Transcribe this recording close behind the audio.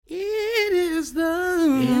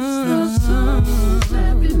It's the Soul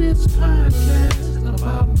Happiness Podcast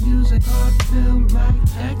about music, art, film, life,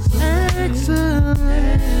 excellence.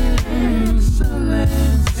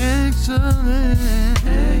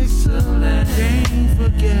 Can't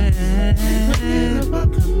forget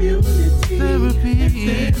about community, therapy,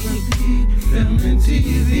 film and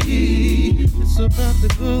TV. It's about to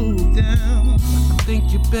go down. I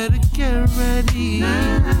think you better get ready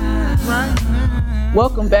right now.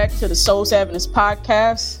 Welcome back to the Soul Happiness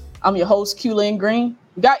Podcast. I'm your host, Q-Lane Green.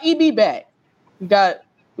 We got EB back.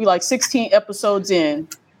 We like 16 episodes in.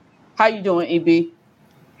 How you doing, EB?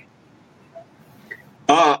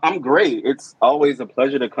 I'm great. It's always a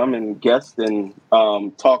pleasure to come and guest and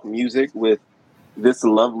talk music with this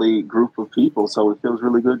lovely group of people. So it feels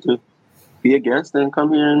really good to be a guest and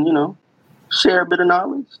come here and, share a bit of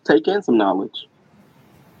knowledge, take in some knowledge.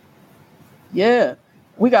 Yeah,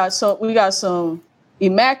 we got some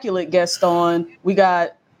immaculate guests on. We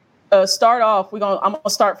got start off. I'm gonna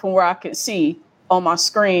start from where I can see on my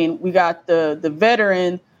screen. We got the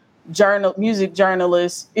veteran music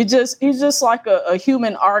journalist. He's just like a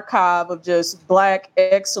human archive of just Black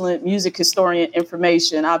excellent music historian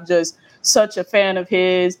information. I'm just such a fan of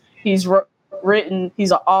his. He's an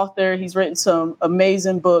author. He's written some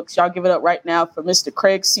amazing books. Y'all give it up right now for Mr.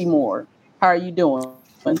 Craig Seymour. How are you doing?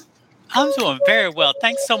 I'm doing very well.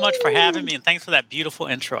 Thanks so much for having me, and thanks for that beautiful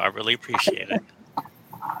intro. I really appreciate it.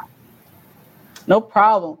 No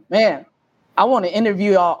problem, man. I want to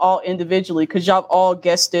interview y'all all individually because y'all all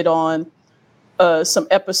guested on some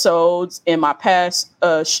episodes in my past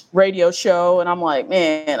radio show, and I'm like,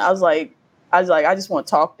 man, I was like, I just want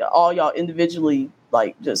to talk to all y'all individually,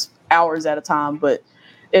 like just hours at a time. But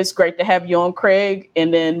it's great to have you on, Craig.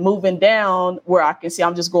 And then moving down where I can see,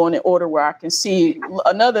 I'm just going in order where I can see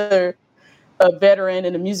another veteran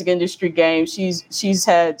in the music industry game. She's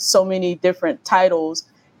had so many different titles.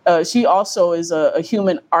 She also is a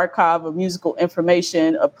human archive of musical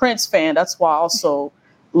information, a Prince fan. That's why I also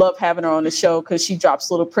love having her on the show, because she drops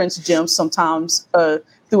little Prince gems sometimes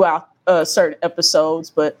throughout certain episodes.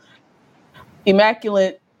 But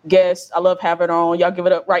immaculate guest, I love having her on. Y'all give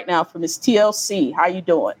it up right now for Miss TLC. How you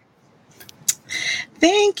doing?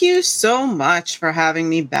 Thank you so much for having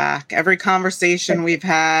me back. Every conversation we've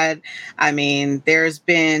had, there's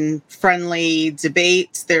been friendly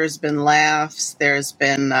debates, there's been laughs, there's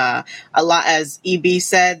been a lot, as EB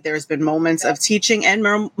said, there's been moments of teaching and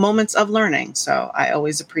moments of learning. So I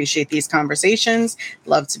always appreciate these conversations.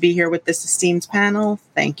 Love to be here with this esteemed panel.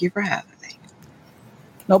 Thank you for having me.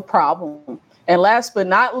 No problem. And last but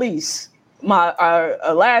not least, our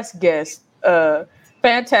last guest,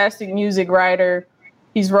 fantastic music writer.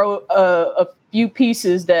 He's wrote a few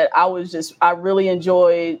pieces that I really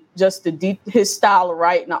enjoyed just his style of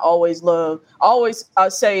writing. I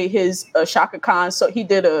say his Shaka Khan. So he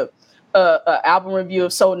did a album review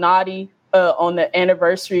of So Naughty on the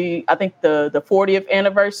anniversary, I think the 40th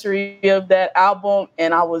anniversary of that album.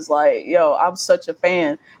 And I was like, yo, I'm such a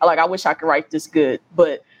fan. I wish I could write this good,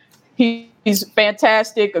 but he's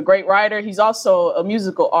fantastic, a great writer. He's also a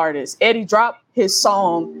musical artist. Eddie dropped his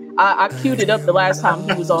song. I queued it up the last time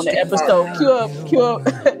he was on the episode. Cue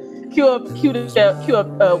up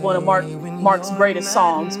one of Mark's greatest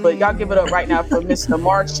songs. But y'all give it up right now for Mr.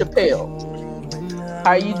 Mark Chappelle.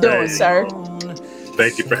 How are you doing, sir?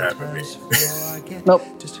 Thank you for having me. Nope.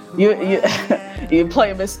 You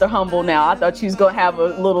play Mr. Humble now. I thought you was gonna have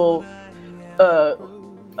a little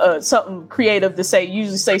something creative to say. You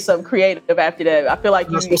usually say something creative after that. I feel like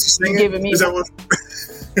you're giving me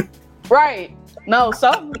right. No,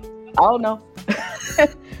 something. I don't know.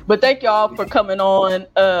 But thank y'all for coming on.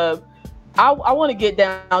 I want to get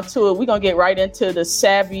down to it. We're gonna get right into the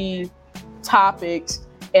savvy topics,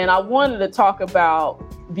 and I wanted to talk about,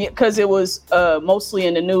 because it was mostly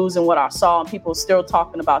in the news and what I saw, and people still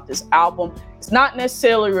talking about this album. It's not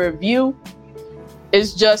necessarily a review.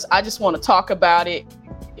 It's just I just want to talk about it.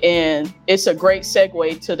 And it's a great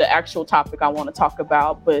segue to the actual topic I want to talk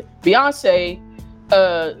about. But Beyonce,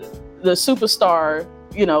 the superstar,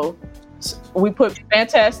 we put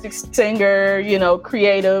fantastic singer,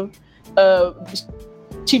 creative.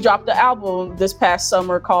 She dropped the album this past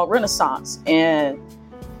summer called Renaissance. And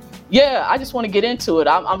yeah, I just want to get into it.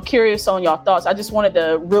 I'm curious on y'all thoughts. I just wanted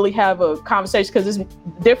to really have a conversation because there's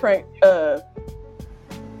different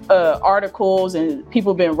articles and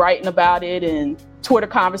people have been writing about it, and Twitter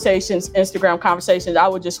conversations, Instagram conversations. I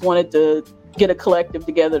would just wanted to get a collective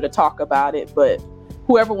together to talk about it. But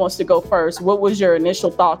whoever wants to go first, what was your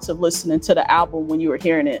initial thoughts of listening to the album when you were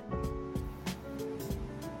hearing it?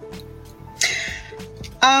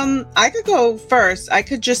 I could go first. I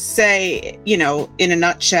could just say, in a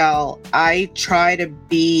nutshell, I try to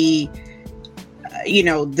be,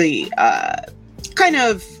 the kind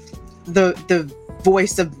of the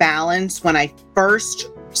voice of balance when I first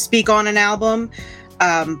speak on an album.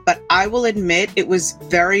 But I will admit it was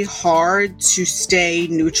very hard to stay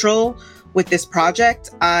neutral with this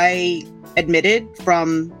project. I admitted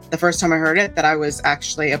from the first time I heard it that I was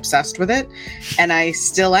actually obsessed with it, and I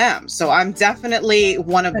still am. So I'm definitely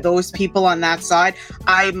one of those people on that side.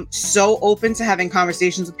 I'm so open to having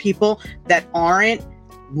conversations with people that aren't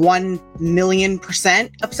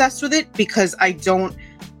 1,000,000% obsessed with it, because I don't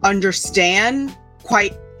understand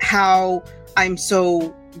quite how I'm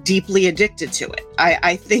so deeply addicted to it.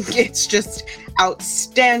 I think it's just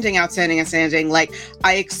outstanding. Like,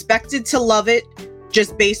 I expected to love it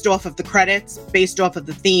just based off of the credits, based off of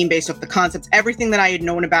the theme, based off the concepts, everything that I had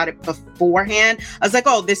known about it beforehand. I was like,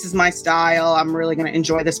 oh, this is my style. I'm really going to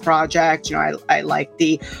enjoy this project. I like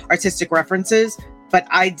the artistic references, but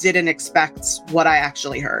I didn't expect what I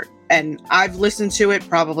actually heard. And I've listened to it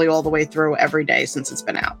probably all the way through every day since it's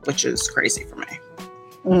been out, which is crazy for me.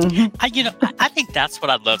 Mm-hmm. I think that's what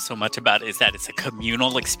I love so much about it, is that it's a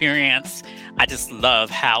communal experience. I just love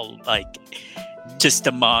how, just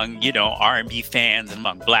among, R&B fans and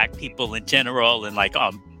among Black people in general, and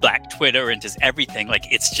on Black Twitter and just everything,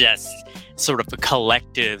 it's just sort of a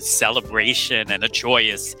collective celebration and a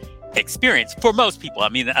joyous experience for most people. I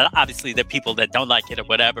mean, obviously there are people that don't like it or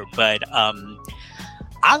whatever, but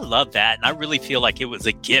I love that. And I really feel like it was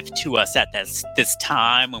a gift to us at this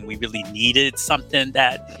time when we really needed something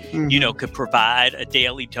that, could provide a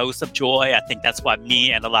daily dose of joy. I think that's why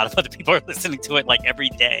me and a lot of other people are listening to it every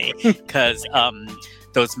day, because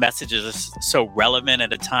those messages are so relevant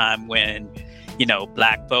at a time when,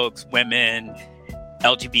 Black folks, women,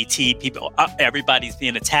 LGBT people, everybody's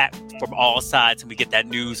being attacked from all sides, and we get that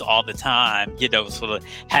news all the time, sort of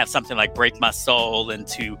have something like Break My Soul, and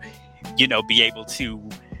to be able to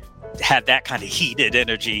have that kind of heated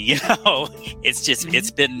energy, it's just,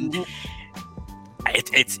 it's been,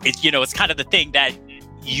 it's it's kind of the thing that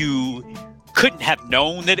you couldn't have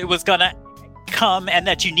known that it was gonna come and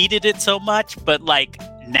that you needed it so much, but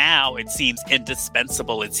now it seems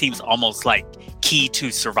indispensable. It seems almost like key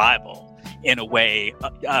to survival in a way,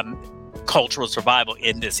 cultural survival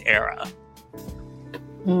in this era.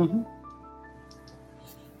 Mm-hmm.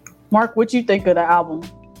 Mark, what you think of the album?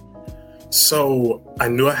 So I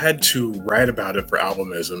knew I had to write about it for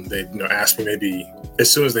Albumism. They asked me maybe as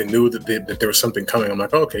soon as they knew that there was something coming. I'm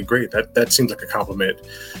like, oh, okay, great. That seems like a compliment.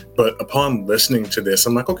 But upon listening to this,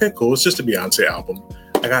 I'm like, okay, cool. It's just a Beyonce album.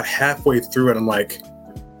 I got halfway through it. I'm like,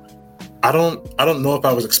 I don't know if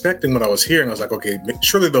I was expecting what I was hearing. I was like, okay,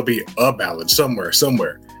 surely there'll be a ballad somewhere.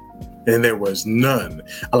 And there was none.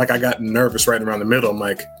 I got nervous right around the middle. I'm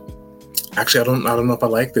like, actually, I don't know if I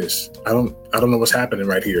like this. I don't know what's happening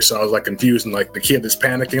right here. So I was confused, and the kid that's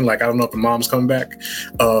panicking, I don't know if the mom's coming back.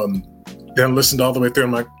 Then I listened all the way through.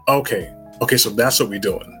 I'm like, okay, so that's what we're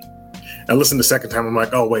doing. I listened the second time. I'm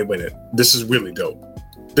like, oh, wait a minute. This is really dope.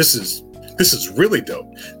 This is really dope.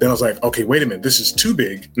 Then I was like, okay, wait a minute. This is too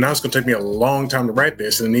big. Now it's going to take me a long time to write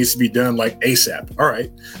this, and it needs to be done ASAP. All right.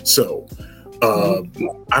 So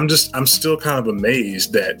I'm still kind of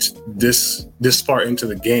amazed that this far into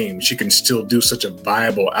the game, she can still do such a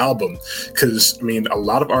viable album. Because a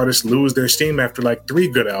lot of artists lose their steam after 3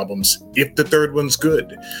 good albums, if the third one's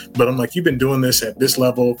good. But I'm like, you've been doing this at this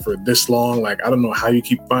level for this long. I don't know how you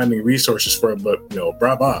keep finding resources for it, but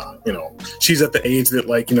brava. She's at the age that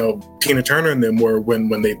Tina Turner and them were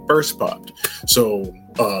when they first popped. So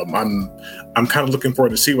I'm kind of looking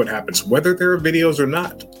forward to see what happens, whether there are videos or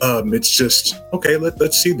not. It's just, okay,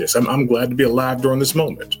 let's see this. I'm glad to be alive during this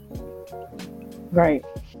moment. Right.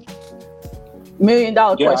 $1 million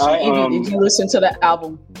question. Evie, did you listen to the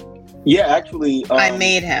album? Yeah, actually. I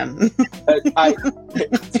made him.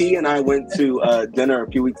 T and I went to dinner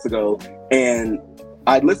a few weeks ago, and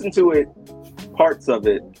I listened to it, parts of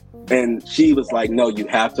it, and she was like, no, you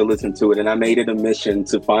have to listen to it. And I made it a mission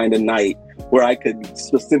to find a night where I could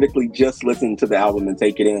specifically just listen to the album and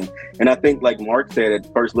take it in. And I think, like Mark said,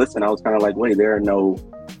 at first listen, I was kind of like, wait, there are no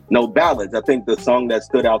ballads. I think the song that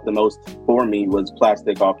stood out the most for me was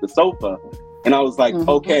Plastic Off the Sofa. And I was like,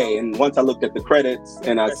 okay. And once I looked at the credits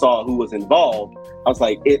and I saw who was involved, I was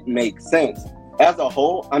like, it makes sense. As a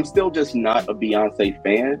whole, I'm still just not a Beyonce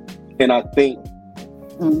fan. And I think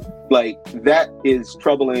that is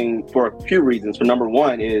troubling for a few reasons. For number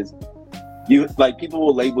one is people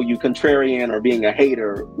will label you contrarian or being a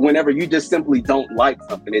hater whenever you just simply don't like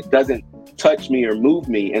something. It doesn't touch me or move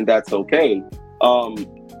me, and that's okay.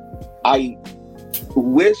 I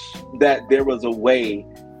wish that there was a way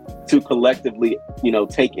to collectively,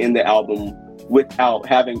 take in the album without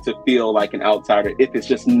having to feel like an outsider if it's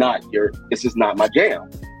just not my jam.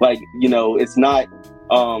 Like, it's not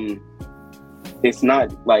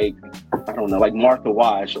like, I don't know, like Martha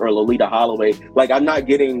Wash or Lolita Holloway. Like, I'm not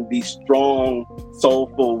getting these strong,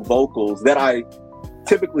 soulful vocals that I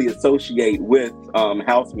typically associate with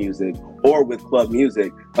house music or with club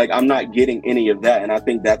music. Like, I'm not getting any of that. And I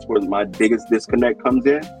think that's where my biggest disconnect comes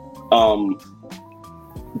in.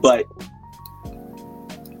 But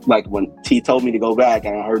like when T told me to go back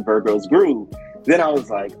and I heard Virgo's Groove, then I was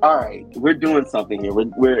like, all right, we're doing something here.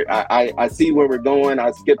 I see where we're going. I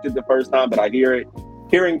skipped it the first time, but I hear it.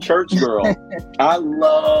 Hearing Church Girl, I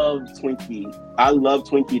love Twinkie. I love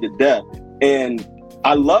Twinkie to death. And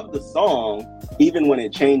I love the song, even when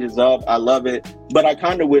it changes up. I love it. But I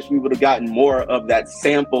kind of wish we would have gotten more of that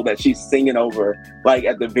sample that she's singing over, like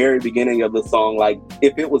at the very beginning of the song. Like,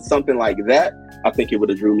 if it was something like that, I think it would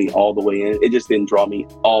have drew me all the way in. It just didn't draw me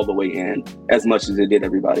all the way in as much as it did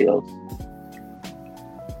everybody else.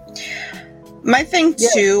 My thing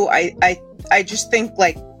too, I just think,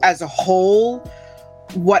 like, as a whole,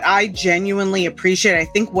 what I genuinely appreciate, I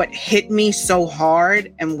think what hit me so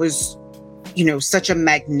hard and was, such a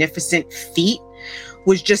magnificent feat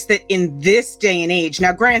was just that in this day and age,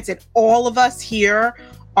 now granted, all of us here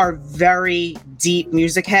are very deep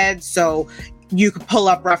music heads, so you could pull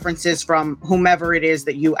up references from whomever it is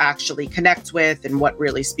that you actually connect with and what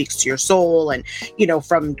really speaks to your soul, and,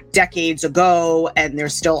 from decades ago, and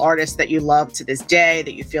there's still artists that you love to this day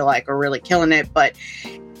that you feel like are really killing it. But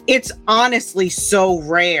it's honestly so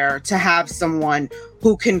rare to have someone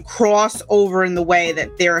who can cross over in the way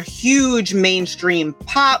that they're a huge mainstream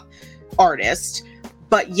pop artist,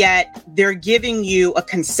 but yet they're giving you a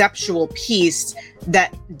conceptual piece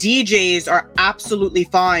that DJs are absolutely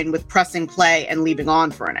fine with pressing play and leaving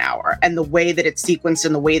on for an hour. And the way that it's sequenced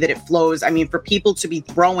and the way that it flows, I mean, for people to be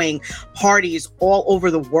throwing parties all over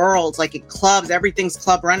the world, like at clubs, everything's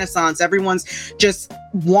club renaissance, everyone's just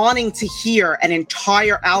wanting to hear an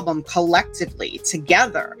entire album collectively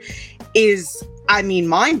together is, I mean,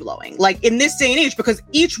 mind-blowing. Like, in this day and age, because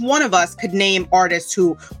each one of us could name artists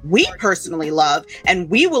who we personally love, and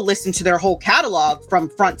we will listen to their whole catalog from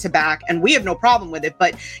front to back, and we have no problem with it.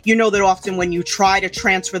 But you know that often when you try to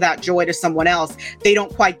transfer that joy to someone else, they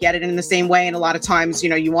don't quite get it in the same way. And a lot of times,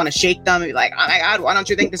 you want to shake them and be like, oh my God, why don't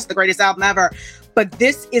you think this is the greatest album ever? But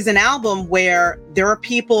this is an album where there are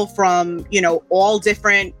people from, all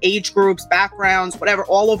different age groups, backgrounds, whatever,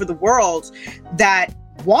 all over the world that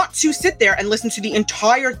want to sit there and listen to the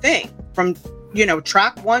entire thing from,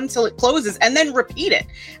 track one till it closes, and then repeat it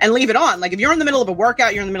and leave it on. Like, if you're in the middle of a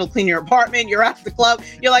workout, you're in the middle of cleaning your apartment, you're at the club,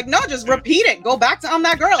 you're like, no, just repeat it. Go back to I'm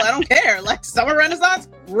That Girl. I don't care. Like, Summer Renaissance,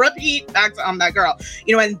 repeat back to I'm That Girl.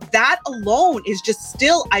 And that alone is just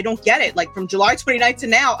still, I don't get it. Like, from July 29th to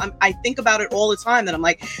now, I think about it all the time, that I'm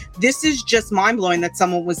like, this is just mind-blowing that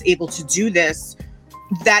someone was able to do this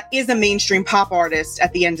that is a mainstream pop artist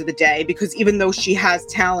at the end of the day, because even though she has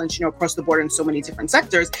talent, across the board in so many different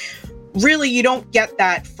sectors, really you don't get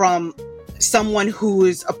that from someone who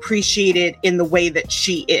is appreciated in the way that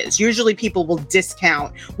she is. Usually people will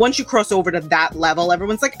discount. Once you cross over to that level,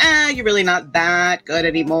 everyone's like, you're really not that good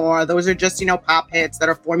anymore. Those are just, pop hits that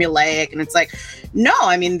are formulaic. And it's like, no,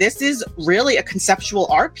 I mean, this is really a conceptual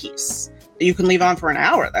art piece that you can leave on for an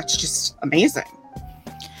hour. That's just amazing.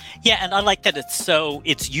 Yeah, and I like that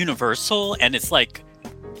it's universal, and it's like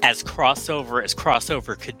as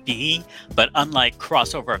crossover could be, but unlike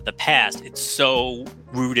crossover of the past, it's so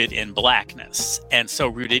rooted in Blackness and so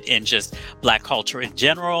rooted in just Black culture in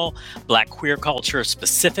general, Black queer culture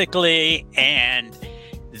specifically, and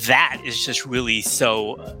that is just really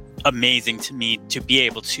so amazing to me, to be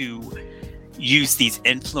able to use these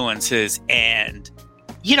influences. And,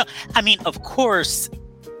 of course,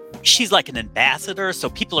 she's like an ambassador, so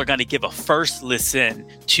people are going to give a first listen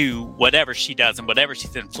to whatever she does and whatever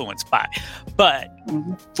she's influenced by. But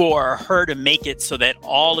for her to make it so that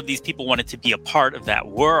all of these people wanted to be a part of that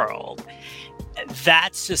world,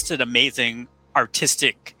 that's just an amazing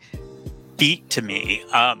artistic feat to me.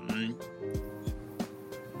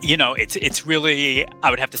 It's really,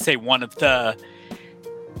 I would have to say, one of the,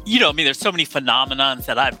 there's so many phenomenons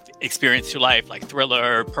that I've experienced through life, like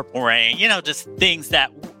Thriller, Purple Rain, just things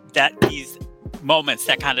that these moments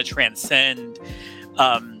that kind of transcend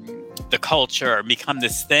the culture, become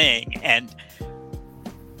this thing. And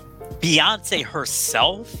Beyonce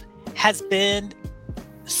herself has been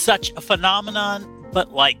such a phenomenon,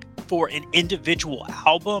 but like for an individual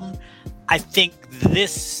album, I think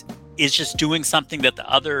this is just doing something that the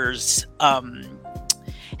others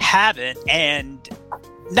haven't. And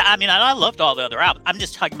No, I mean, I loved all the other albums. I'm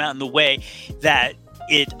just talking about in the way that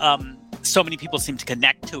it, so many people seem to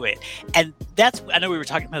connect to it. And that's, I know we were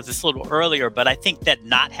talking about this a little earlier, but I think that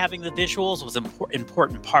not having the visuals was an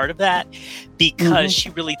important part of that, because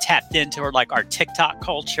she really tapped into like our TikTok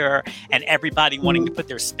culture and everybody wanting to put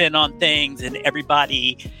their spin on things, and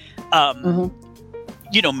everybody,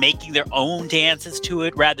 you know, making their own dances to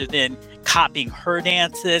it rather than copying her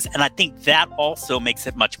dances. And I think that also makes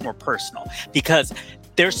it much more personal, because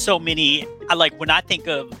there's so many, like when I think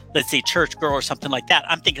of, let's say, Church Girl or something like that,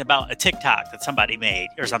 I'm thinking about a TikTok that somebody made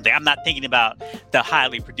or something. I'm not thinking about the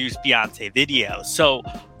highly produced Beyonce video. So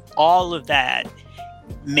all of that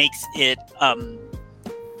makes it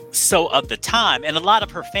so of the time. And a lot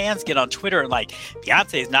of her fans get on Twitter and like,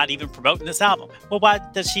 Beyonce is not even promoting this album. Well, why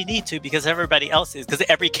does she need to? Because everybody else is. Because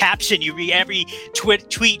every caption you read, every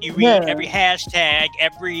tweet you read, every hashtag,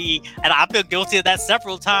 and I've been guilty of that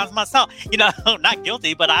several times myself. You know, not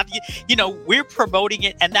guilty, but we're promoting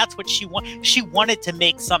it, and that's what she wanted. She wanted to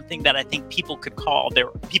make something that I think people could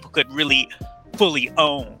really fully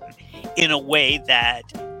own in a way that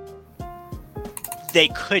they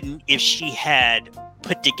couldn't if she had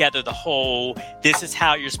put together the whole, this is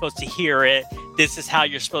how you're supposed to hear it, this is how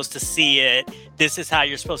you're supposed to see it, this is how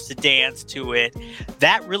you're supposed to dance to it.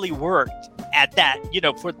 That really worked at that,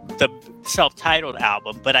 for the self-titled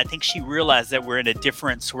album. But I think she realized that we're in a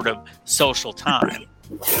different sort of social time.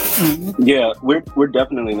 Yeah, we're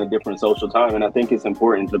definitely in a different social time. And I think it's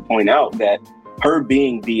important to point out that her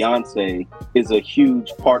being Beyonce is a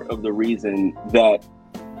huge part of the reason that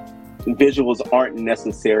visuals aren't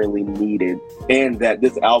necessarily needed, and that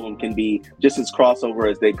this album can be just as crossover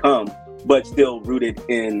as they come, but still rooted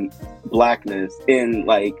in Blackness, in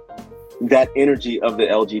like that energy of the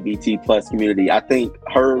LGBT plus community. I think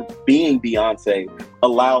her being Beyonce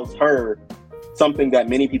allows her something that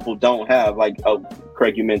many people don't have. Like,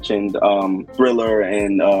 Craig, you mentioned Thriller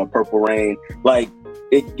and Purple Rain. Like,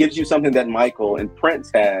 it gives you something that Michael and Prince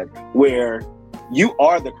had, where you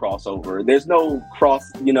are the crossover. There's no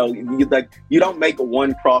you don't make a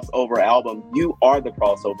one crossover album. You are the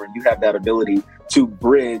crossover. You have that ability to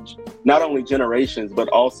bridge not only generations, but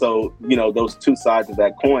also, those two sides of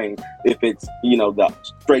that coin. If it's, the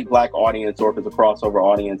straight Black audience, or if it's a crossover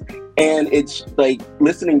audience. And it's like,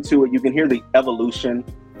 listening to it, you can hear the evolution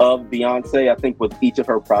of Beyonce. I think with each of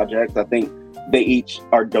her projects, I think they each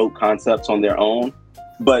are dope concepts on their own.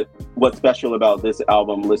 But what's special about this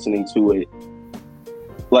album, listening to it,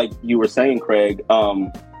 like you were saying, Craig,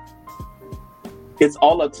 it's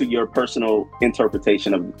all up to your personal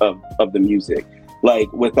interpretation of the music. Like,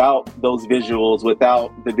 without those visuals,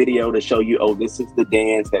 without the video to show you, oh, this is the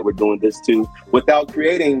dance that we're doing this to, without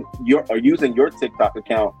creating or using your TikTok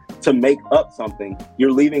account to make up something,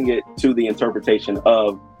 you're leaving it to the interpretation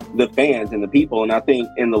of the fans and the people. And I think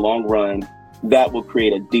in the long run, that will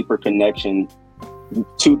create a deeper connection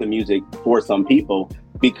to the music for some people,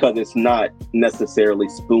 because it's not necessarily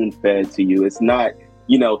spoon-fed to you. It's not,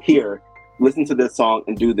 here, listen to this song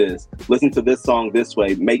and do this. Listen to this song this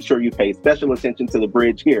way. Make sure you pay special attention to the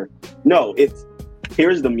bridge here. No, it's,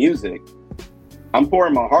 here's the music. I'm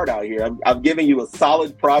pouring my heart out here. I've given you a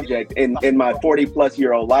solid project in my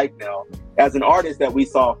 40-plus-year-old life now, as an artist that we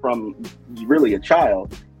saw from really a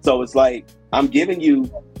child. So it's like, I'm giving you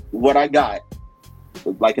what I got.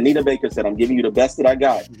 Like Anita Baker said, I'm giving you the best that I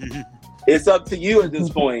got. It's up to you at this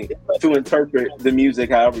point to interpret the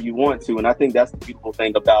music however you want to. And I think that's the beautiful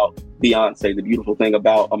thing about Beyonce, the beautiful thing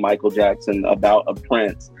about a Michael Jackson, about a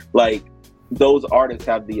Prince. Like, those artists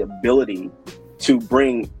have the ability to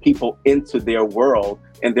bring people into their world,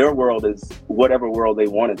 and their world is whatever world they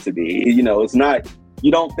want it to be. It's not,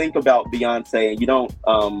 you don't think about Beyonce and you don't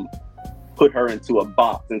put her into a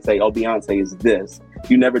box and say, oh, Beyonce is this.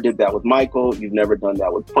 You never did that with Michael. You've never done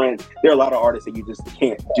that with Prince. There are a lot of artists that you just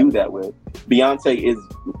can't do that with. Beyonce is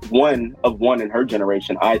one of one in her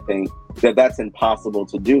generation. I think that's impossible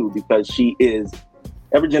to do, because she is,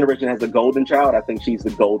 every generation has a golden child. I think she's the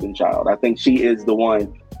golden child. I think she is the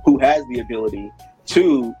one who has the ability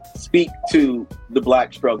to speak to the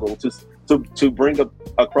Black struggle, to bring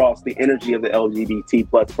across the energy of the LGBT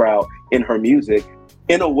plus crowd in her music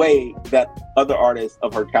in a way that other artists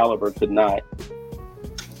of her caliber could not.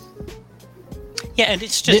 Yeah, and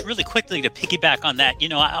it's just really quickly to piggyback on that,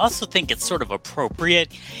 I also think it's sort of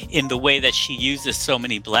appropriate in the way that she uses so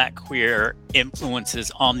many Black queer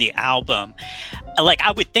influences on the album. Like,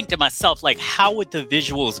 I would think to myself, like, how would the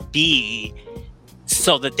visuals be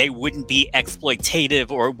so that they wouldn't be exploitative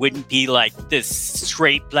or wouldn't be like this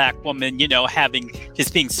straight black woman, you know,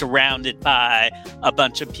 just being surrounded by a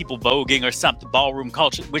bunch of people voguing or something, ballroom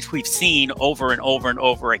culture, which we've seen over and over and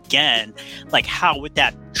over again. Like, how would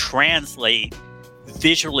that translate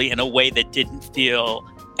visually in a way that didn't feel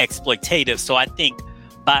exploitative? So I think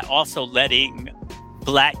by also letting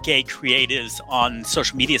Black gay creatives on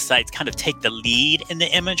social media sites kind of take the lead in the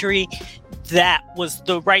imagery, that was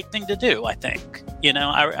the right thing to do, I think. You know,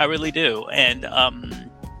 I really do. And I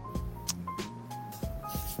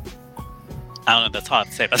don't know, that's all I have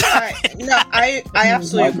to say about that. No, I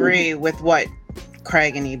absolutely agree with what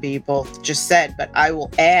Craig and EB both just said, but I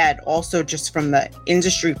will add also, just from the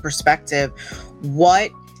industry perspective, what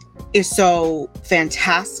is so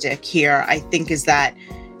fantastic here, I think, is that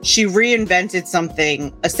she reinvented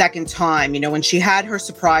something a second time. You know, when she had her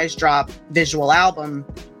surprise drop visual album,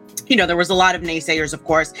 you know, there was a lot of naysayers, of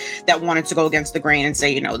course, that wanted to go against the grain and say,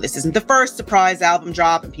 you know, this isn't the first surprise album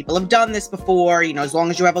drop and people have done this before. You know, as long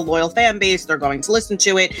as you have a loyal fan base, they're going to listen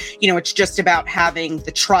to it. You know, it's just about having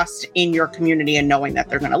the trust in your community and knowing that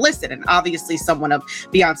they're going to listen. And obviously someone of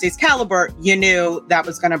Beyonce's caliber, you knew that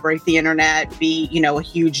was going to break the internet, be, you know, a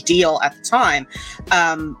huge deal at the time.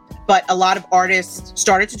 But a lot of artists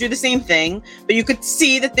started to do the same thing, but you could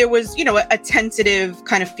see that there was, you know, a tentative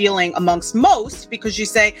kind of feeling amongst most, because you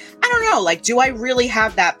say, I don't know, like, do I really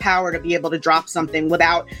have that power to be able to drop something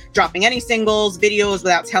without dropping any singles, videos,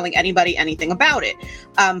 without telling anybody anything about it?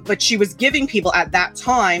 But she was giving people at that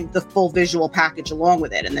time the full visual package along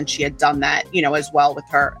with it. And then she had done that, you know, as well with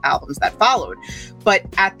her albums that followed. But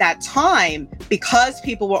at that time, because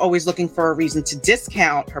people were always looking for a reason to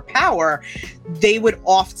discount her power, they would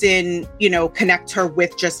often, you know, connect her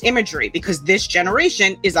with just imagery, because this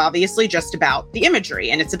generation is obviously just about the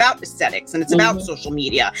imagery, and it's about aesthetics, and it's about social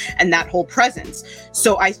media and that whole presence.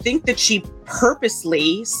 So I think that she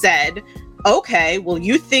purposely said, okay, well,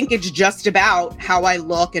 you think it's just about how I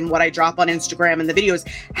look and what I drop on Instagram and the videos.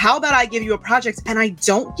 How about I give you a project and I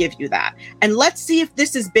don't give you that? And let's see if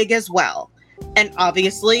this is big as well. And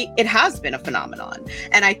obviously it has been a phenomenon.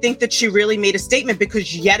 And I think that she really made a statement,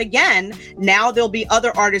 because yet again, now there'll be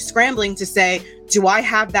other artists scrambling to say, do I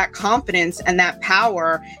have that confidence and that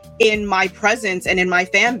power in my presence and in my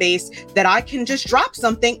fan base that I can just drop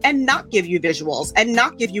something and not give you visuals and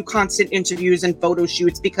not give you constant interviews and photo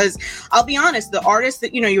shoots? Because I'll be honest, the artists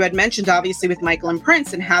that, you know, you had mentioned, obviously with Michael and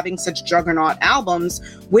Prince and having such juggernaut albums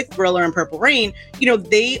with Thriller and Purple Rain, you know,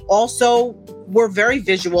 they also were very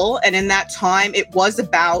visual. And in that time, it was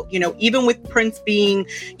about, you know, even with Prince being,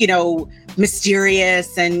 you know,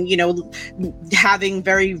 mysterious and, you know, having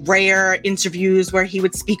very rare interviews where he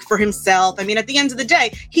would speak for himself. I mean, at the end of the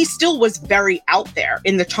day, he still was very out there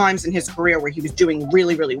in the times in his career where he was doing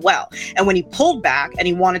really, really well. And when he pulled back and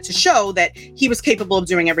he wanted to show that he was capable of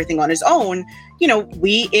doing everything on his own, you know,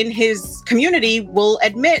 we in his community will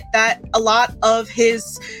admit that a lot of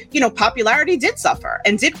his, you know, popularity did suffer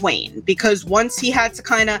and did wane, because once he had to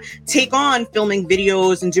kind of take on filming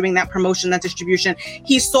videos and doing that promotion, that distribution,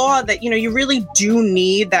 he saw that, you know, you really do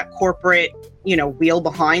need that corporate, you know, wheel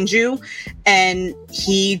behind you. And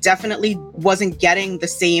he definitely wasn't getting the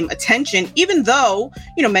same attention, even though,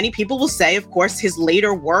 you know, many people will say, of course, his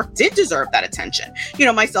later work did deserve that attention. You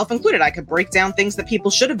know, myself included, I could break down things that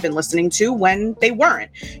people should have been listening to when they weren't,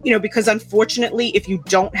 you know, because unfortunately, if you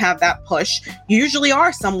don't have that push, you usually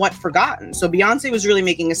are somewhat forgotten. So Beyonce was really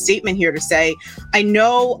making a statement here to say, I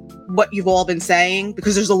know what you've all been saying,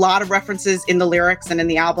 because there's a lot of references in the lyrics and in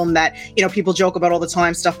the album that, you know, people joke about all the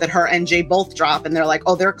time, stuff that her and Jay both drop, and they're like,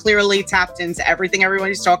 oh, they're clearly tapped into everything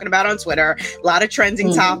everybody's talking about on Twitter, a lot of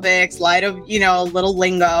trending topics, a lot of, you know, little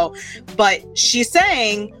lingo. But she's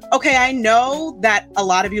saying, okay, I know that a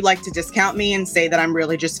lot of you like to discount me and say that I'm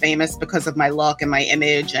really just famous because of my look and my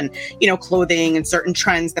image and, you know, clothing and certain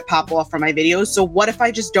trends that pop off from my videos. So what if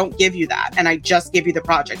I just don't give you that and I just give you the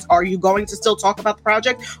project? Are you going to still talk about the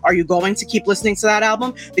project? Are you going to keep listening to that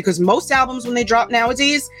album? Because most albums, when they drop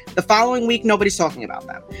nowadays, the following week, nobody's talking about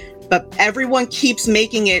them. But everyone keeps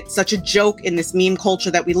making it such a joke in this meme culture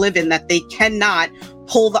that we live in that they cannot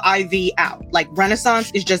pull the IV out. Like, Renaissance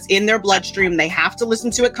is just in their bloodstream. They have to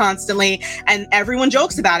listen to it constantly. And everyone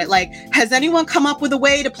jokes about it. Like, has anyone come up with a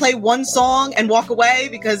way to play one song and walk away?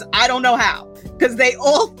 Because I don't know how. Because they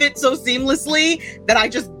all fit so seamlessly that I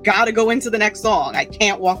just gotta go into the next song. I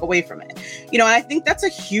can't walk away from it. You know, and I think that's a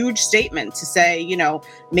huge statement to say, you know,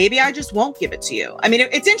 maybe I just won't give it to you. I mean,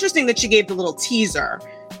 it's interesting that she gave the little teaser,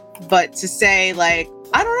 but to say, like,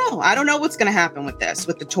 I don't know what's going to happen with this,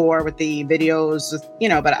 with the tour, with the videos, with, you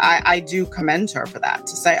know, but I do commend her for that,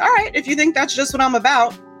 to say, all right, if you think that's just what I'm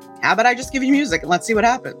about, how about I just give you music and let's see what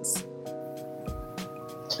happens.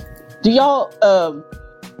 Do y'all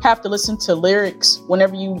have to listen to lyrics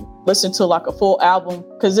whenever you listen to like a full album?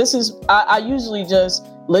 Because this is I usually just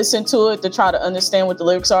listen to it to try to understand what the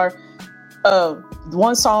lyrics are.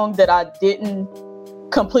 One song that I didn't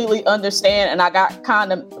completely understand and I got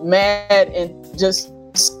kind of mad and just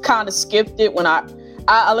kind of skipped it when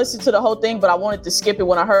I listened to the whole thing, but I wanted to skip it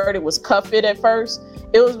when I heard it was Cuff It at first.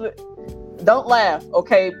 It was, don't laugh,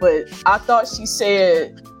 okay? But I thought she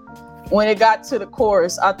said, when it got to the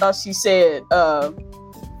chorus, I thought she said, we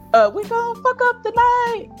gonna fuck up the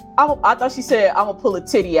night. I thought she said, I'm gonna pull a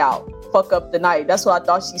titty out, fuck up the night. That's what I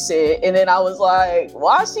thought she said. And then I was like,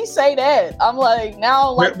 why she say that? I'm like,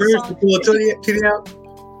 now like where's the pull a titty out?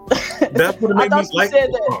 That's what it made me like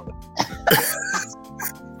that.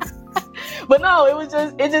 But no,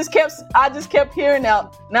 I just kept hearing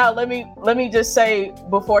out. Now let me just say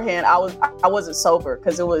beforehand, I wasn't sober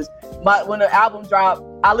because it was when the album dropped,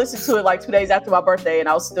 I listened to it like 2 days after my birthday and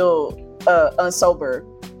I was still unsober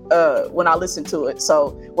when I listened to it. So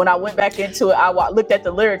when I went back into it, I looked at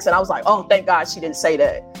the lyrics and I was like, oh, thank God she didn't say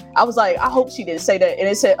that. I was like, I hope she didn't say that. And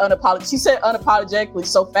it said she said unapologetically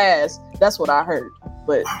so fast. That's what I heard.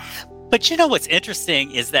 But you know what's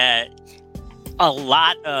interesting is that a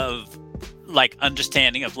lot of like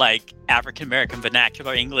understanding of like African American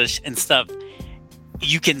vernacular English and stuff,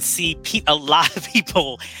 you can see a lot of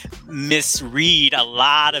people misread a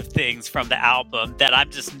lot of things from the album that I'm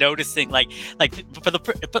just noticing. Like on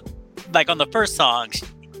the first song,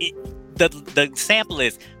 the sample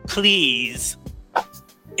is "Please,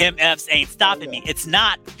 MFs ain't stopping me." It's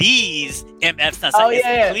not these MFs not stopping me.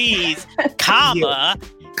 It's please, comma.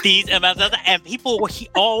 These MFs, and people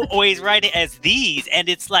always write it as these, and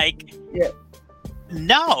it's like,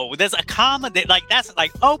 no, there's a comma that like that's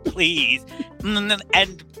like, oh please,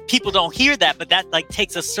 and people don't hear that, but that like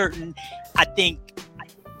takes a certain, I think,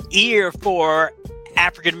 ear for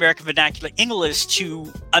African American vernacular English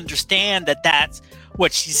to understand that that's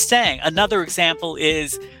what she's saying. Another example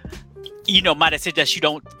is, might I suggest you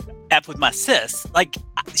don't F with my sis? Like,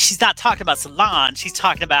 she's not talking about Solange, she's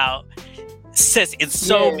talking about sis in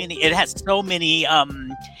so many, it has so many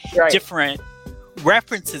different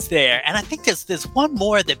references there. And I think there's one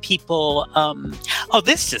more that people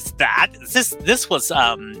this was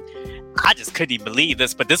I just couldn't even believe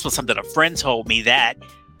this, but this was something a friend told me, that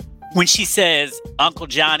when she says Uncle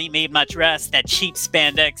Johnny made my dress, that cheap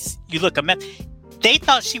spandex, you look a mess, they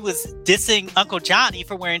thought she was dissing Uncle Johnny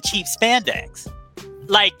for wearing cheap spandex.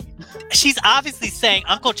 Like, she's obviously saying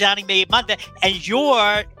Uncle Johnny made my dress and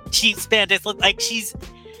your cheap spandex look like she's,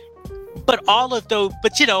 but all of those,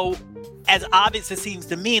 but as obvious it seems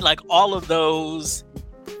to me, like all of those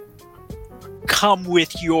come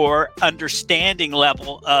with your understanding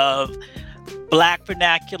level of Black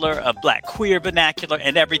vernacular, of Black queer vernacular,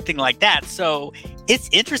 and everything like that. So it's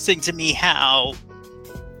interesting to me how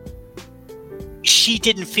she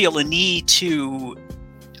didn't feel a need to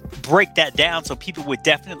break that down so people would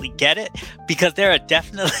definitely get it, because there are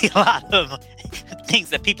definitely a lot of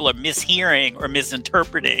things that people are mishearing or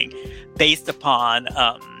misinterpreting based upon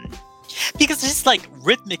because it's like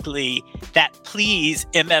rhythmically that please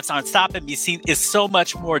MFs aren't stopping me is so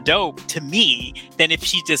much more dope to me than if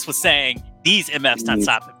she just was saying these MFs not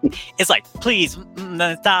stopping me. It's like, please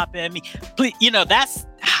not stopping me, please, that's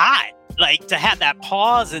hot. Like, to have that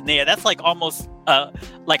pause in there, that's like almost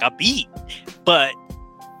like a beat, but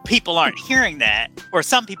people aren't hearing that, or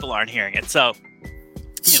some people aren't hearing it. So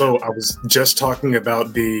I was just talking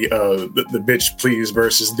about the bitch please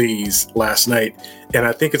versus these last night, and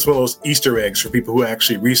I think it's one of those Easter eggs for people who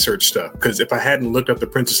actually research stuff. Because if I hadn't looked up the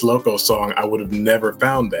Princess Loco song, I would have never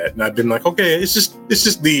found that, and I've been like, okay, it's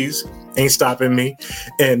just these ain't stopping me.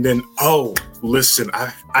 And then, oh, listen,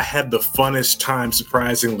 I had the funnest time,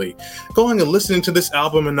 surprisingly, going and listening to this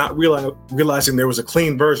album and not realizing there was a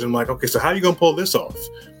clean version. I'm like, okay, so how are you gonna pull this off?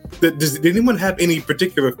 Did anyone have any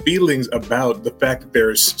particular feelings about the fact that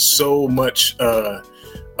there's so much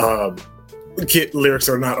kid lyrics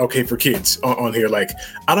are not okay for kids on here? Like,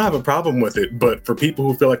 I don't have a problem with it, but for people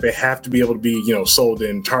who feel like they have to be able to be, sold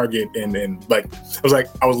in Target and like,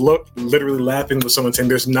 I was literally laughing with someone saying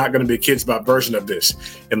there's not going to be a Kids Bop version of this,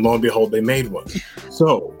 and lo and behold, they made one.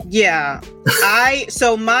 So yeah,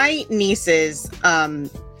 so my nieces,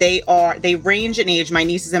 they range in age. My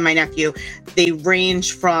nieces and my nephew, they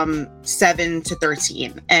range from 7 to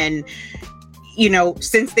 13, and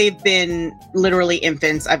since they've been literally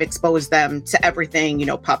infants, I've exposed them to everything,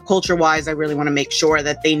 pop culture wise. I really want to make sure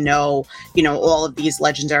that they know, all of these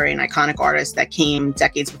legendary and iconic artists that came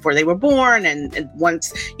decades before they were born. And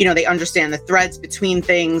once, they understand the threads between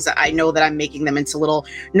things, I know that I'm making them into little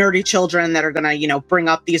nerdy children that are going to, bring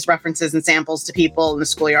up these references and samples to people in the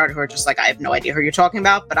schoolyard who are just like, I have no idea who you're talking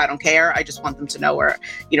about, but I don't care. I just want them to know where,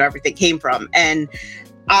 everything came from. And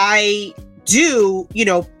I do,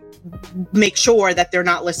 make sure that they're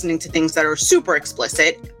not listening to things that are super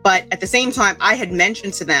explicit. But at the same time, I had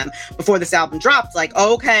mentioned to them before this album dropped, like,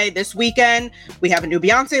 okay, this weekend we have a new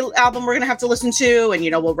Beyonce album we're going to have to listen to, and,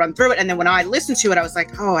 we'll run through it. And then when I listened to it, I was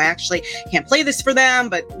like, oh, I actually can't play this for them,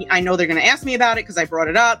 but I know they're going to ask me about it because I brought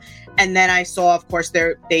it up. And then I saw, of course,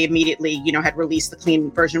 they immediately, had released the clean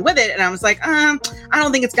version with it. And I was like, I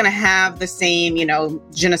don't think it's going to have the same,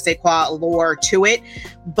 je ne sais quoi allure to it.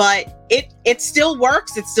 But it still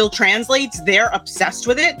works. It still translates. They're obsessed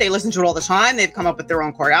with it. They listen to it all the time. They've come up with their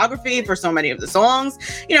own choreography for so many of the songs,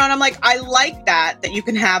 and I'm like, I like that you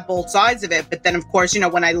can have both sides of it. But then, of course,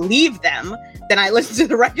 when I leave them, then I listen to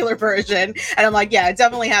the regular version and I'm like, yeah, it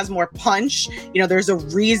definitely has more punch. There's a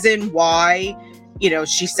reason why,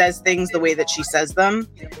 she says things the way that she says them.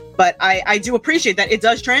 But I do appreciate that it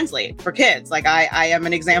does translate for kids. Like I am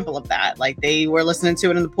an example of that. Like they were listening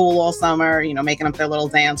to it in the pool all summer, making up their little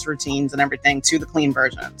dance routines and everything to the clean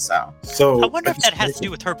version. So I wonder if that has to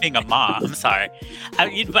do with her being a mom. I'm sorry.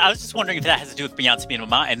 I was just wondering if that has to do with Beyonce being a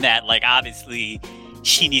mom, and that, like, obviously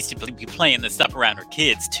she needs to be playing this stuff around her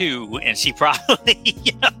kids too, and she probably,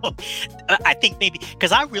 I think maybe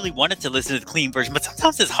because I really wanted to listen to the clean version, but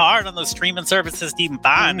sometimes it's hard on those streaming services to even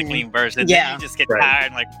find the clean version. Yeah, then you just get tired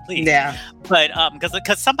and like, please. Yeah, but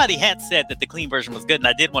because somebody had said that the clean version was good, and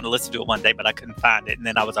I did want to listen to it one day, but I couldn't find it, and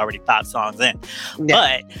then I was already 5 songs in.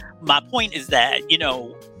 Yeah. But my point is that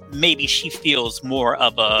maybe she feels more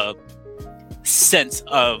of a sense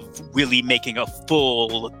of really making a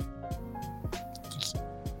full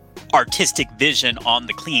artistic vision on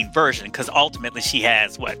the clean version, because ultimately she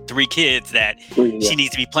has 3 kids that she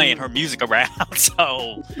needs to be playing her music around.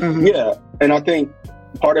 So yeah, and I think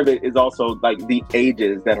part of it is also like the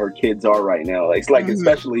ages that her kids are right now. It's like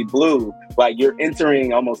especially Blue, like you're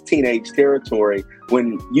entering almost teenage territory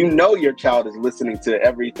when your child is listening to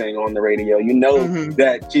everything on the radio.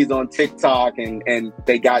 That she's on TikTok and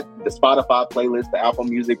they got the Spotify playlist, the Apple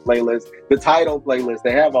Music playlist, the Tidal playlist.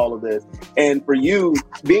 They have all of this. And for you,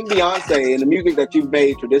 being Beyonce and the music that you've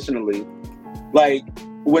made traditionally, like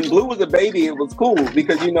when Blue was a baby, it was cool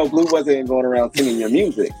because Blue wasn't going around singing your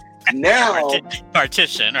music. Now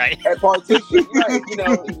partition, right? At partition, right?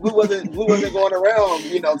 Blue wasn't going around,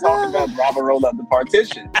 talking about Bravo roll up the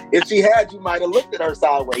partition. If she had, you might have looked at her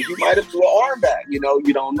sideways. You might have threw an arm back. You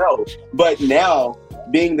don't know. But now,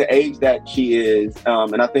 being the age that she is,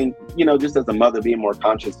 and I think just as a mother, being more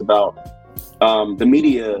conscious about the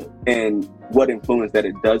media and what influence that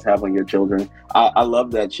it does have on your children. I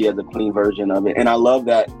love that she has a clean version of it, and I love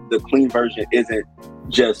that the clean version isn't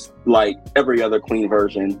just like every other clean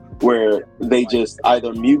version where they just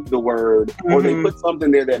either mute the word or they put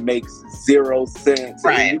something there that makes 0 sense.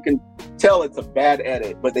 Right. And you can tell it's a bad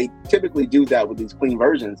edit, but they typically do that with these clean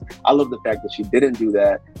versions. I love the fact that she didn't do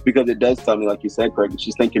that because it does tell me, like you said, Craig, that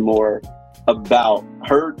she's thinking more about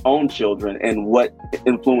her own children and what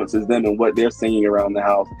influences them and what they're singing around the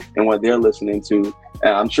house and what they're listening to.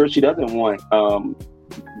 And I'm sure she doesn't want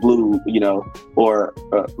Blue, or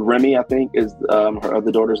Remy, I think is her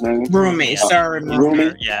other daughter's name. Rumi, sorry,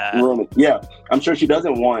 Rumi. Yeah. Rumi. Yeah. I'm sure she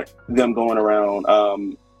doesn't want them going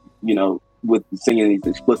around, with singing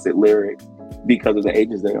these explicit lyrics because of the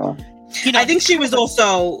ages they are. I think she was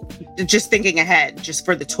also just thinking ahead just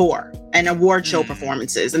for the tour and award show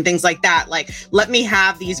performances and things like that. Like, let me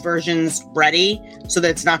have these versions ready so that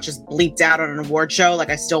it's not just bleeped out on an award show. Like,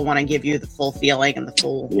 I still want to give you the full feeling and the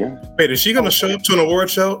full... Yeah. Wait, is she going to show up to an award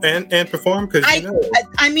show and perform? Because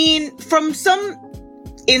I mean, from some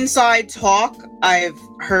inside talk, I've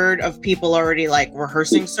heard of people already like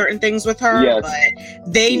rehearsing certain things with her, yes.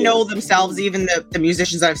 But they know themselves, even the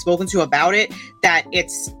musicians that I've spoken to about it, that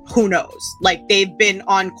it's who knows. Like, they've been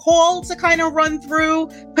on call to kind of run through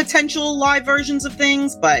potential live versions of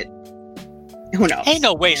things, but who knows? Ain't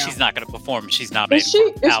no way she's not going to perform. She's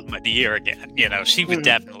nominated for Album of the Year again. She would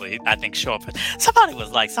definitely, I think, show up.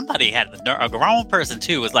 Somebody had a grown person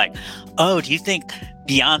too was like, oh, do you think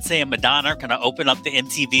Beyonce and Madonna are going to open up the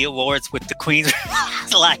MTV Awards with the Queens?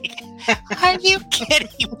 Like, are you kidding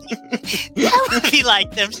me? That would be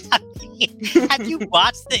like them. Have you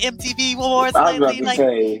watched the MTV Awards I was about lately? to Like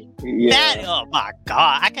say, yeah. that, oh my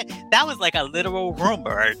God. That was like a literal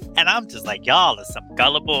rumor. And I'm just like, y'all are some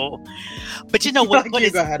gullible. But you know what? Like,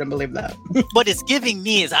 you go ahead and believe that. What it's giving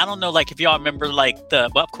me is, I don't know, like if y'all remember like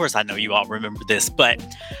well, of course I know you all remember this, but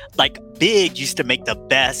like Big used to make the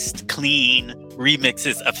best clean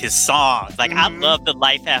remixes of his songs. Like I love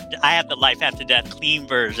I have the Life After Death clean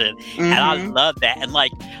version, and I love that. And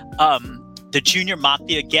like the Junior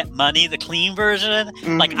Mafia Get Money, the clean version.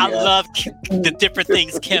 Like I love the different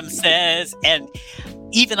things Kim says, and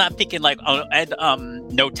even I'm thinking like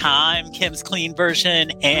No Time, Kim's clean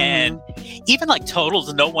version, and even like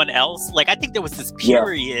Total's No One Else. Like I think there was this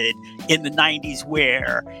period in the 90s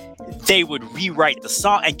where they would rewrite the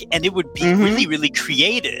song and it would be really, really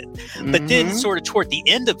creative. But then sort of toward the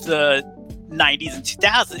end of the 90s and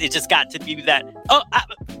 2000s, it just got to be that, That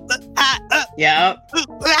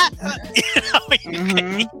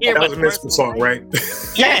was a musical song, right?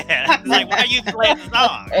 Yeah. It's like, why are you playing the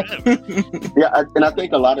song? Yeah, and I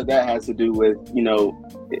think a lot of that has to do with,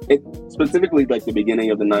 it specifically like the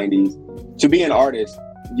beginning of the 90s. To be an artist,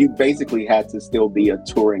 you basically had to still be a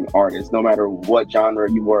touring artist, no matter what genre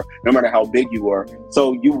you were, no matter how big you were.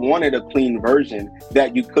 So you wanted a clean version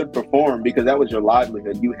that you could perform because that was your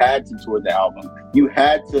livelihood. You had to tour the album. You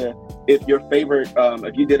had to, if your favorite,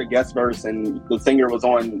 if you did a guest verse and the singer was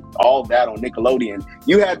on All That on Nickelodeon,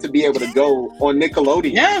 you had to be able to go on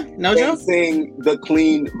Nickelodeon and sing the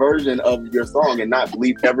clean version of your song and not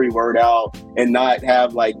bleep every word out and not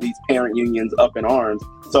have like these parent unions up in arms.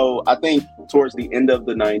 So I think towards the end of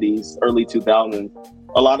the 90s, early 2000s,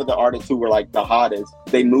 a lot of the artists who were like the hottest,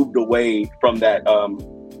 they moved away from that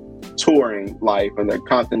touring life and they're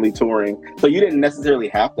constantly touring. So you didn't necessarily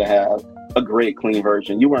have to have a great clean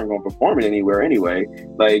version. You weren't going to perform it anywhere anyway.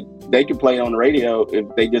 Like they could play it on the radio if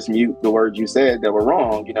they just mute the words you said that were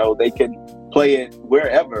wrong. They could play it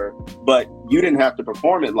wherever, but you didn't have to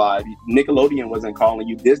perform it live. Nickelodeon wasn't calling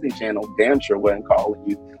you. Disney Channel damn sure wasn't calling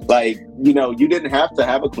you. Like, you didn't have to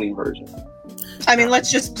have a clean version. I mean,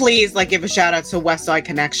 let's just please give a shout out to West Side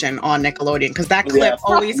Connection on Nickelodeon, because that clip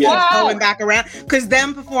always keeps going back around. Because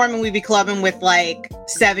them performing We Be Clubbing with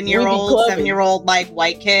 7-year-old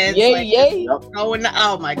white kids.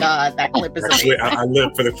 Oh my God, that clip is actually amazing. I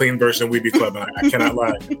live for the clean version of We Be Clubbing. I cannot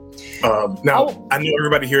lie. Now, I know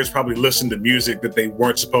everybody here has probably listened to music that they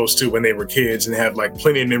weren't supposed to when they were kids and have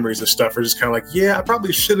plenty of memories of stuff. Or just kind of I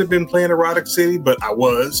probably should have been playing Erotic City, but I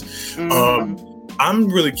was. I'm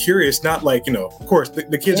really curious, not of course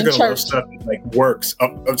the kids are going to love stuff that works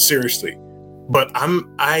seriously, but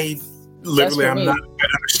I'm not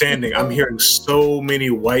understanding. I'm hearing so many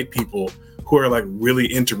white people who are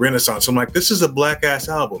really into Renaissance. I'm like, this is a black ass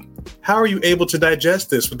album. How are you able to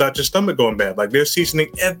digest this without your stomach going bad? There's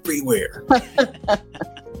seasoning everywhere.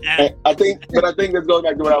 I think this goes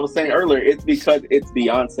back to what I was saying earlier. It's because it's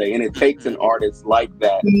Beyonce, and it takes an artist like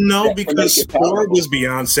that. No, because 4 was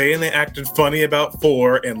Beyonce, and they acted funny about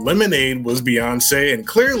 4, and Lemonade was Beyonce, and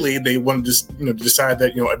clearly they wanted to decide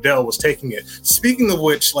that Adele was taking it. Speaking of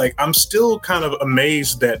which, I'm still kind of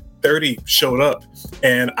amazed that 30 showed up,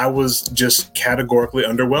 and I was just categorically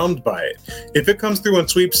underwhelmed by it. If it comes through and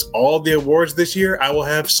sweeps all the awards this year, I will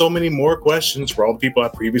have so many more questions for all the people I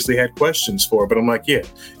previously had questions for. But I'm like,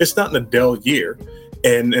 it's not an Adele year.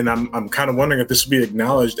 And I'm kind of wondering if this will be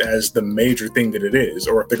acknowledged as the major thing that it is,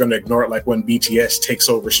 or if they're going to ignore it when BTS takes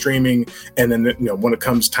over streaming, and then when it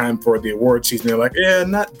comes time for the award season, they're like,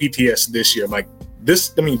 not BTS this year. I'm like,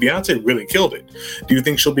 Beyonce really killed it. Do you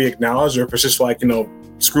think she'll be acknowledged, or if it's just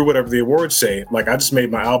screw whatever the awards say? I just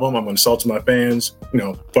made my album, I'm insulting my fans,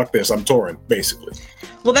 fuck this, I'm touring, basically.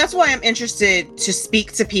 Well, that's why I'm interested to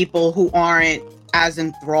speak to people who aren't as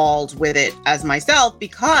enthralled with it as myself,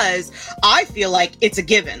 because I feel like it's a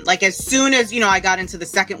given. As soon as, I got into the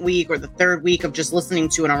second week or the third week of just listening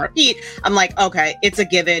to it on repeat, I'm like, okay, it's a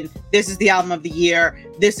given. This is the album of the year.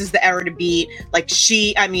 This is the era to beat.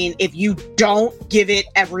 If you don't give it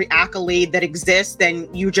every accolade that exists,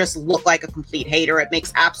 then you just look like a complete hater. It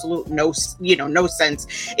makes absolute no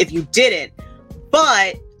sense if you didn't.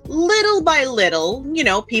 But little by little,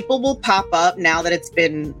 people will pop up now that it's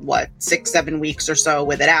been 6-7 weeks or so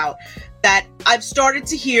with it out, that I've started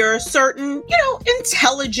to hear certain,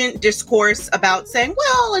 intelligent discourse about saying,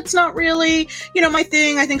 well, it's not really, my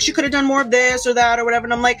thing. I think she could have done more of this or that or whatever.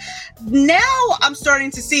 And I'm like, now I'm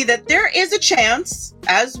starting to see that there is a chance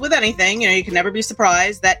as with anything, you can never be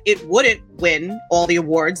surprised that it wouldn't win all the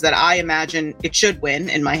awards that I imagine it should win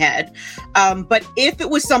in my head. But if it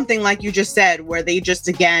was something like you just said, where they just,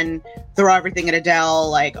 again, throw everything at Adele,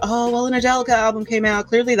 like, oh, well, an Adele album came out,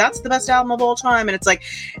 clearly that's the best album of all time. And it's like,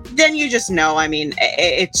 then you just know, I mean,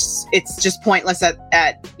 it's just pointless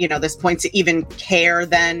at this point to even care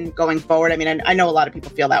then going forward. I mean, I know a lot of people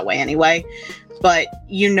feel that way anyway. But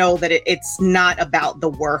that it's not about the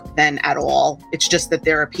work then at all. It's just that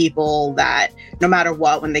there are people that no matter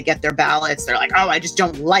what, when they get their ballots, they're like, oh, I just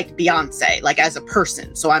don't like Beyonce, like as a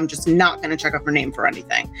person. So I'm just not going to check off her name for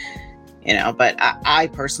anything, But I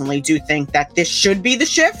personally do think that this should be the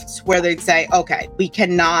shift where they'd say, okay, we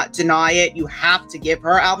cannot deny it. You have to give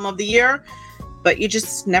her album of the year, but you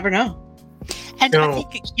just never know. And I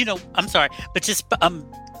think, I'm sorry, but just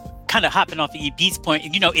kind of hopping off EB's point,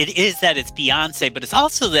 it is that it's Beyonce, but it's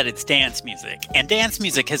also that it's dance music, and dance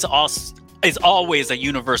music is always a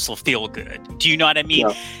universal feel good. Do you know what I mean?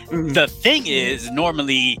 Yeah. Mm-hmm. The thing is,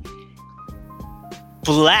 normally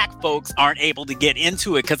Black folks aren't able to get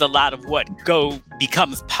into it because a lot of what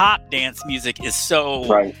becomes pop dance music is so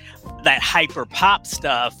that hyper pop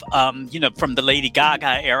stuff, from the Lady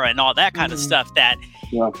Gaga era and all that kind of stuff that.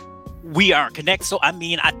 Yeah. We aren't connected. So, I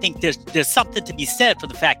mean, I think there's something to be said for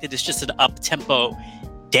the fact that it's just an up-tempo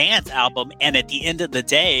dance album. And at the end of the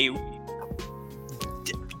day,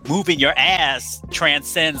 moving your ass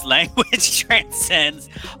transcends language, transcends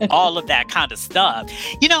all of that kind of stuff.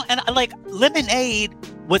 And like Lemonade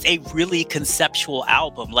was a really conceptual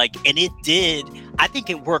album. And I think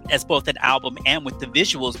it worked as both an album and with the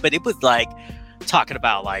visuals, but it was like talking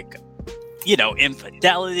about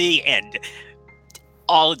infidelity and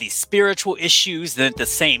all of these spiritual issues, then at the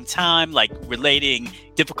same time, like relating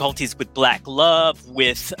difficulties with Black love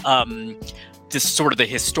with this sort of the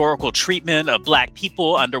historical treatment of Black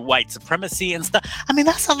people under white supremacy and stuff. I mean,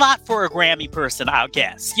 that's a lot for a Grammy person, I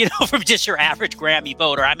guess, from just your average Grammy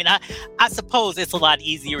voter. I mean, I suppose it's a lot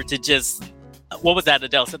easier to just, what was that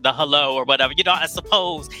Adele said, the hello or whatever, I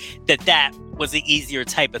suppose that was an easier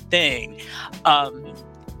type of thing.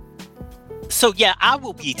 So yeah, I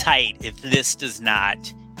will be tight if this does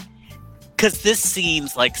not, because this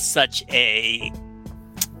seems like such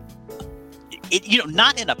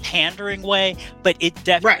not in a pandering way, but it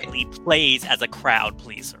definitely plays as a crowd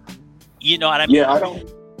pleaser. You know what I mean? Yeah,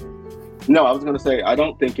 No, I was going to say, I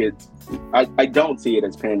don't think I don't see it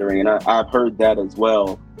as pandering, and I've heard that as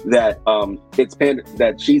well. That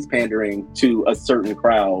that she's pandering to a certain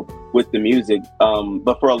crowd with the music,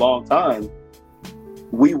 but for a long time.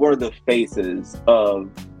 We were the faces of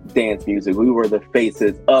dance music. We were the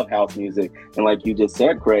faces of house music. And like you just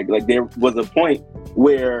said, Craig, like there was a point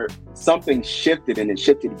where something shifted, and it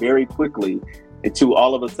shifted very quickly into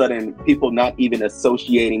all of a sudden people not even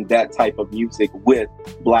associating that type of music with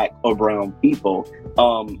Black or brown people,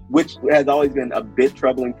 which has always been a bit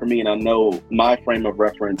troubling for me. And I know my frame of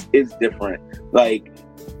reference is different. Like,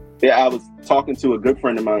 I was talking to a good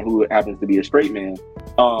friend of mine who happens to be a straight man,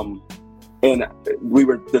 and we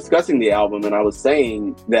were discussing the album, and I was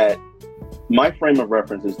saying that my frame of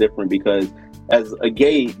reference is different because as a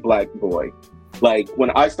gay Black boy, like when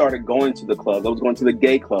I started going to the clubs, I was going to the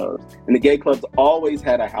gay clubs, and the gay clubs always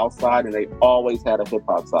had a house side and they always had a hip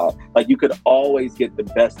hop side. Like you could always get the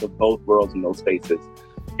best of both worlds in those spaces.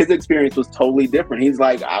 His experience was totally different. He's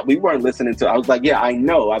like, we weren't listening to, I was like, yeah, I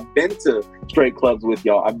know. I've been to straight clubs with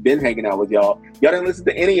y'all. I've been hanging out with y'all. Y'all didn't listen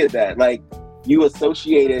to any of that. Like you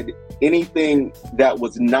associated anything that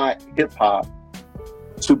was not hip hop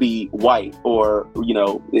to be white, or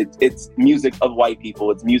it's music of white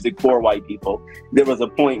people, it's music for white people. There was a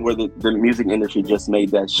point where the music industry just made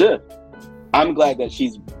that shift. I'm glad that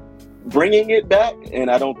she's bringing it back, and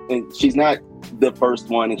she's not the first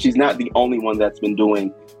one, and she's not the only one that's been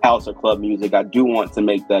doing house or club music. I do want to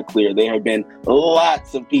make that clear. There have been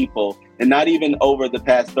lots of people, and not even over the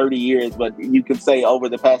past 30 years, but you could say over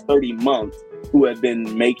the past 30 months, who have been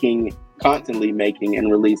constantly making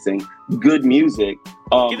and releasing good music.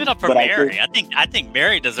 Give it up for Mary. I think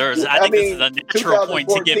Mary deserves. I think this is a natural point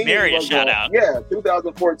to give Mary a shout out. Yeah,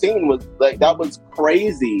 2014 was like, that was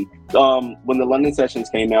crazy. When the London Sessions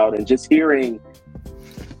came out, and just hearing.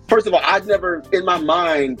 First of all, I'd never in my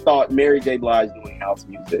mind thought Mary J. Blige doing house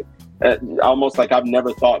music. Almost like I've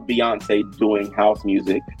never thought Beyonce doing house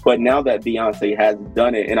music. But now that Beyonce has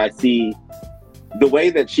done it, and I see the way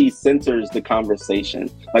that she centers the conversation,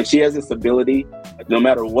 like she has this ability, no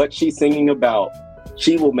matter what she's singing about,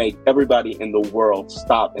 she will make everybody in the world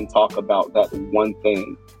stop and talk about that one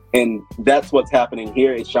thing. And that's what's happening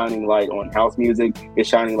here. It's shining light on house music. It's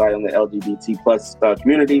shining light on the LGBT plus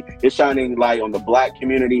community. It's shining light on the Black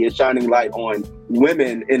community. It's shining light on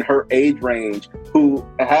women in her age range who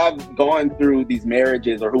have gone through these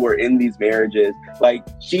marriages or who are in these marriages. Like,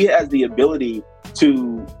 she has the ability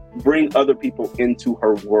to bring other people into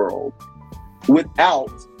her world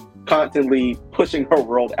without constantly pushing her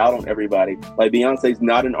world out on everybody. Like, Beyonce's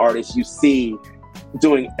not an artist you see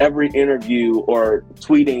doing every interview or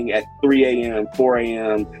tweeting at 3 a.m., 4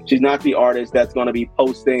 a.m. She's not the artist that's going to be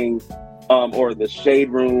posting or the Shade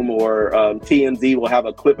Room or TMZ will have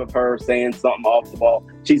a clip of her saying something off the ball.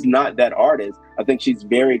 She's not that artist. I think she's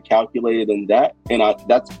very calculated in that. And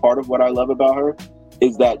that's part of what I love about her,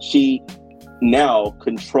 is that she now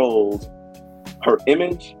controls her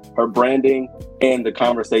image, her branding, and the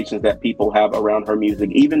conversations that people have around her music,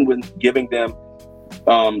 even when giving them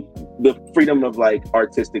the freedom of like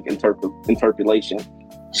artistic interpolation.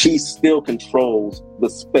 She still controls the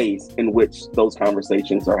space in which those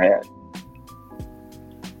conversations are had.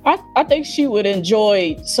 I think she would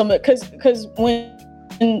enjoy some of, because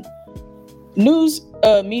when news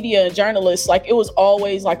media and journalists, like, it was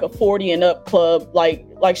always like a 40 and up club, like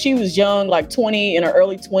she was young, like 20, in her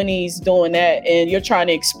early 20s doing that, and you're trying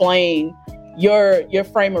to explain your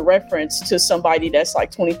frame of reference to somebody that's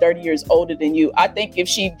like 20, 30 years older than you. I think if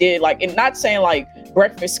she did, like, and not saying like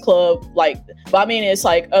Breakfast Club, like, but I mean, it's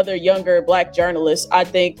like other younger Black journalists, I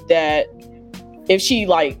think that if she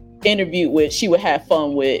like interviewed with, she would have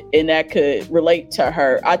fun with, and that could relate to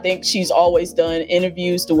her. I think she's always done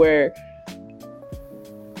interviews to where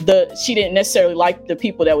she didn't necessarily like the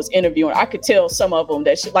people that was interviewing. I could tell some of them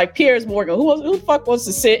that she, like Piers Morgan, who the fuck wants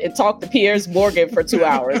to sit and talk to Piers Morgan for 2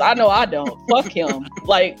 hours? I know I don't. Fuck him.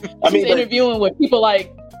 Like, she's interviewing with people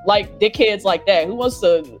like dickheads like that. Who wants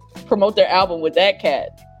to promote their album with that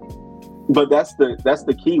cat? But that's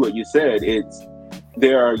the key. What you said,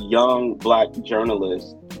 there are young Black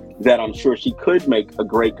journalists that I'm sure she could make a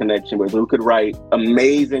great connection with, who could write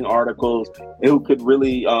amazing articles and who could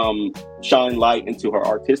really shine light into her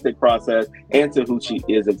artistic process and to who she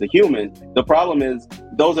is as a human. The problem is,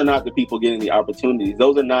 those are not the people getting the opportunities.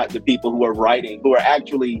 Those are not the people who are writing, who are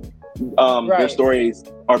actually, their stories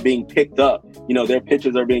are being picked up. Their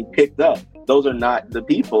pictures are being picked up. Those are not the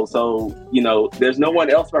people. So, there's no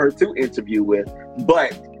one else for her to interview with,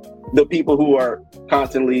 but the people who are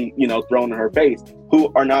constantly, thrown in her face, who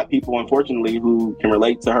are not people, unfortunately, who can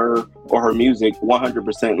relate to her or her music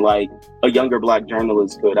 100% like a younger Black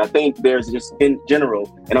journalist could. I think there's just, in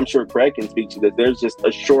general, and I'm sure Craig can speak to this, there's just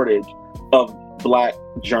a shortage of Black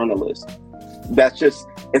journalists. That's just,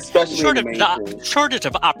 especially in the mainstream. Shortage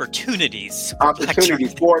of opportunities.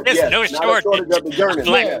 Opportunities for, there's no shortage of the journalists.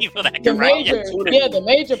 Black people that can write. The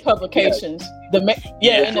major publications.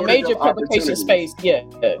 Yeah. In the major publication space. Yeah.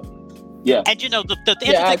 Yeah. And the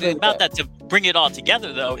interesting thing about that, to bring it all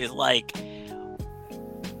together though, is like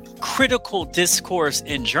critical discourse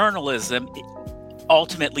in journalism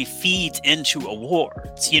ultimately feeds into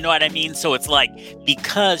awards. You know what I mean? So it's like,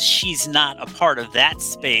 because she's not a part of that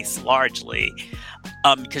space largely,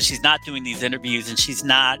 because she's not doing these interviews and she's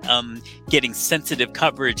not getting sensitive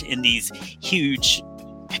coverage in these huge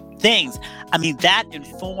things. I mean, that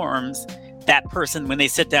informs that person when they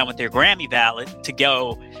sit down with their Grammy ballot to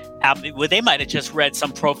go, well, they might have just read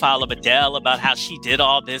some profile of Adele about how she did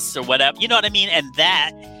all this or whatever. You know what I mean? And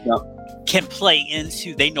that can play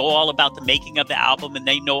into, they know all about the making of the album and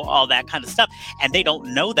they know all that kind of stuff. And they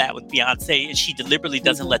don't know that with Beyonce, and she deliberately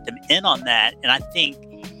doesn't let them in on that. And I think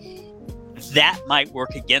that might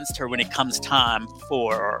work against her when it comes time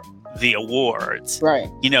for the awards. Right.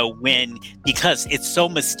 Because it's so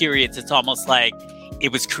mysterious, it's almost like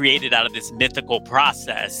it was created out of this mythical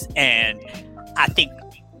process. And I think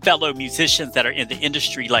fellow musicians that are in the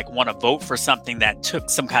industry want to vote for something that took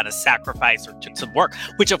some kind of sacrifice or took some work,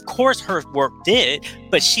 which of course her work did,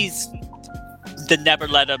 but she's the never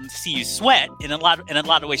let them see you sweat. In a lot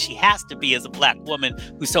of ways, she has to be, as a Black woman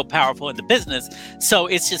who's so powerful in the business. So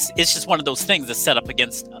it's just one of those things that's set up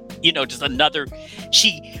against, just another.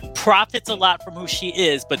 She profits a lot from who she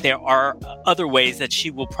is, but there are other ways that she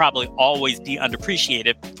will probably always be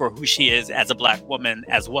underappreciated for who she is as a Black woman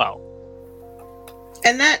as well.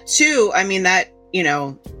 And that too, I mean, that,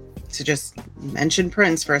 to just mention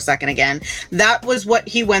Prince for a second again, that was what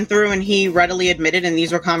he went through, and he readily admitted, and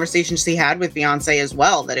these were conversations he had with Beyonce as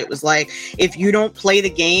well, that it was like, if you don't play the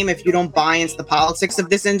game, if you don't buy into the politics of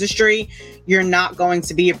this industry, you're not going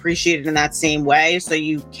to be appreciated in that same way. So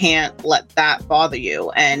you can't let that bother you.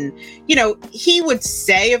 And, he would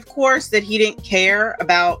say, of course, that he didn't care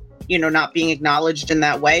about, not being acknowledged in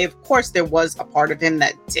that way. Of course, there was a part of him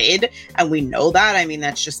that did, and we know that. I mean,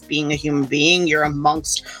 that's just being a human being. You're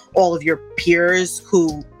amongst all of your peers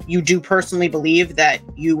who you do personally believe that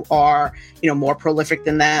you are, more prolific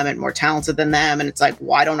than them and more talented than them. And it's like,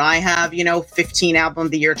 why don't I have, 15 album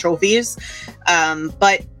of the year trophies?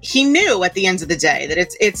 But he knew at the end of the day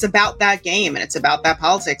that it's about that game and it's about that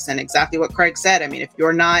politics, and exactly what Craig said. I mean, if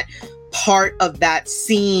you're not part of that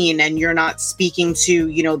scene and you're not speaking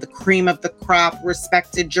to, the cream of the crop,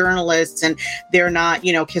 respected journalists, and they're not,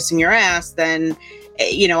 kissing your ass, then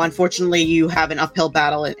unfortunately you have an uphill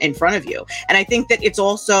battle in front of you. And I think that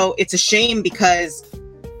it's a shame because,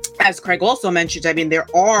 as Craig also mentioned, I mean, there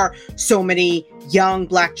are so many young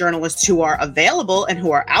Black journalists who are available and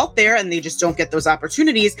who are out there, and they just don't get those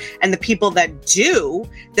opportunities. And the people that do,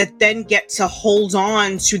 that then get to hold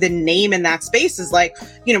on to the name in that space is like,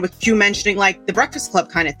 with Q mentioning like the Breakfast Club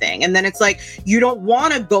kind of thing. And then it's like, you don't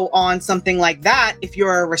want to go on something like that if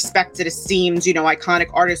you're a respected, esteemed, iconic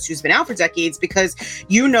artist who's been out for decades, because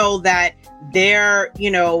that they're,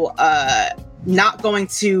 not going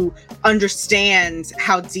to understand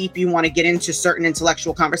how deep you want to get into certain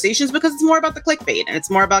intellectual conversations, because it's more about the clickbait and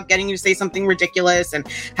it's more about getting you to say something ridiculous and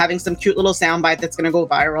having some cute little soundbite that's going to go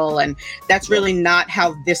viral. And that's really not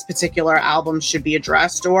how this particular album should be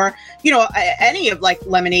addressed, or, any of like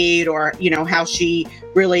Lemonade, or, how she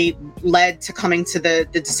really led to coming to the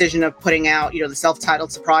decision of putting out, the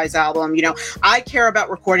self-titled surprise album. I care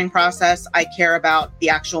about recording process. I care about the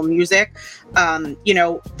actual music.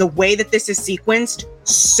 The way that this is sequenced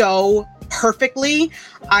so perfectly.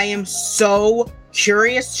 I am so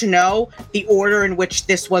curious to know the order in which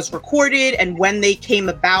this was recorded and when they came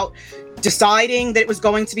about deciding that it was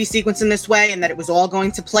going to be sequenced in this way and that it was all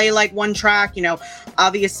going to play like one track.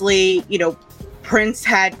 Obviously, Prince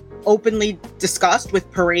had openly discussed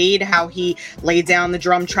with Parade how he laid down the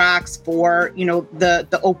drum tracks for,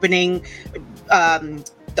 the opening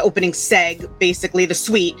seg, basically the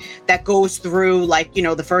suite that goes through like,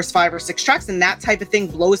 the first 5 or 6 tracks, and that type of thing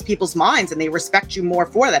blows people's minds and they respect you more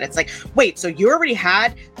for that. It's like, wait, so you already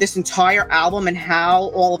had this entire album and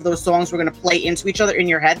how all of those songs were going to play into each other in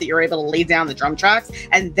your head, that you're able to lay down the drum tracks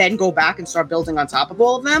and then go back and start building on top of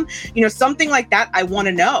all of them. Something like that. I want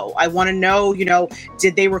to know,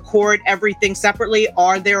 did they record everything separately?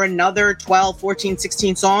 Are there another 12, 14,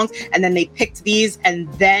 16 songs? And then they picked these and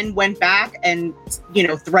then went back and,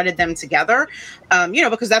 threaded them together,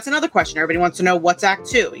 because that's another question. Everybody wants to know, what's Act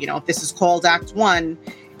 2? If this is called Act 1,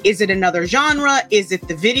 is it another genre? Is it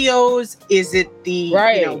the videos? Is it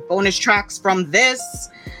the bonus tracks from this?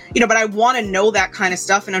 But I want to know that kind of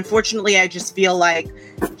stuff. And unfortunately, I just feel like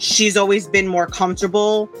she's always been more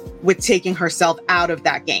comfortable with taking herself out of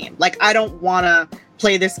that game. Like, I don't want to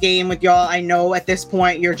play this game with y'all. I know at this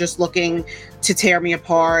point you're just looking to tear me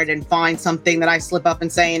apart and find something that I slip up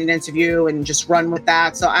and say in an interview and just run with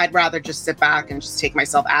that. So I'd rather just sit back and just take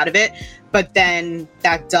myself out of it. But then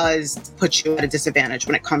that does put you at a disadvantage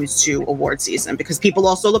when it comes to award season, because people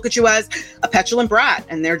also look at you as a petulant brat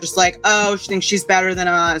and they're just like, oh, she thinks she's better than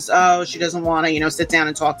us. Oh, she doesn't want to, sit down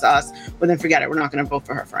and talk to us. Well, then forget it. We're not going to vote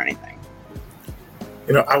for her for anything.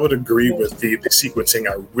 I would agree with the sequencing.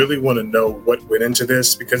 I really want to know what went into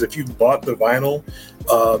this, because if you bought the vinyl,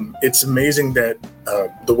 it's amazing that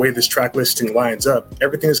the way this track listing lines up,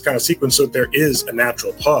 everything is kind of sequenced, so there is a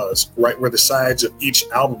natural pause right where the sides of each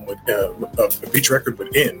album of each record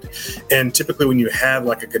would end. And typically when you have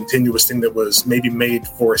like a continuous thing that was maybe made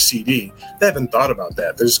for a CD, they haven't thought about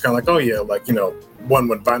that. They're just kind of like, oh yeah, like, when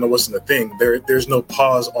vinyl wasn't a thing, there's no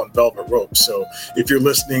pause on Velvet Rope. So if you're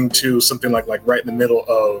listening to something like right in the middle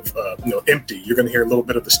of Empty, you're going to hear a little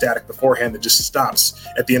bit of the static beforehand that just stops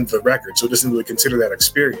at the end of the record. So it doesn't really consider that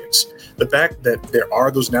experience. The fact that there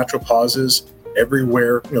are those natural pauses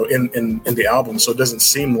everywhere, in the album, so it doesn't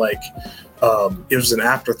seem like it was an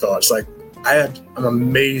afterthought. It's like, I'm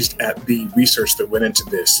amazed at the research that went into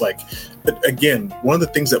this. Like, again, one of the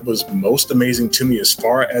things that was most amazing to me as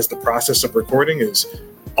far as the process of recording is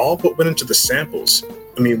all what went into the samples.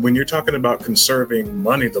 I mean, when you're talking about conserving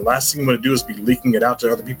money, the last thing you want to do is be leaking it out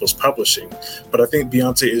to other people's publishing. But I think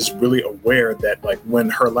Beyonce is really aware that like when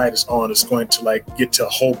her light is on, it's going to like get to a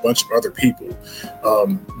whole bunch of other people.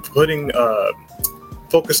 Putting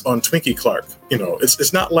focus on Twinkie Clark.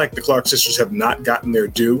 It's not like the Clark sisters have not gotten their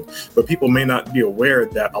due, but people may not be aware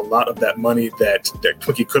that a lot of that money that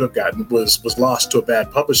Twinkie could have gotten was lost to a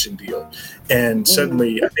bad publishing deal. And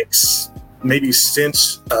suddenly, I think maybe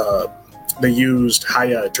since they used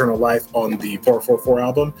Haya Eternal Life on the 444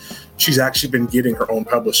 album, she's actually been getting her own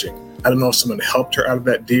publishing. I don't know if someone helped her out of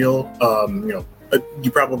that deal.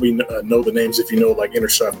 you probably know the names if you know like inner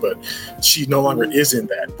stuff, but she no longer is in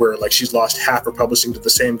that, where like she's lost half her publishing to the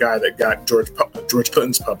same guy that got George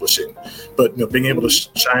Clinton's publishing. But being able to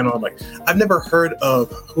shine on, like, I've never heard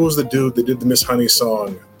of, who was the dude that did the Miss Honey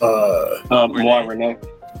song? Renee.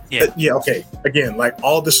 Yeah, okay. Again, like,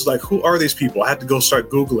 all this is like, who are these people? I had to go start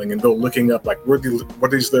Googling and go looking up, like, what are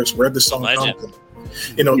these lyrics, where did this song come from?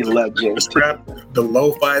 The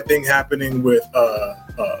lo-fi thing happening with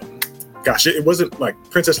it wasn't like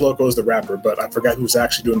Princess Loco is the rapper, but I forgot who's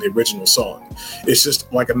actually doing the original song. It's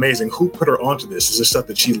just like amazing. Who put her onto this? Is this stuff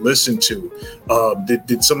that she listened to?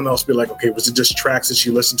 Did someone else be like, okay, was it just tracks that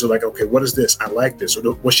she listened to? Like, okay, what is this? I like this.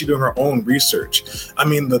 Or was she doing her own research? I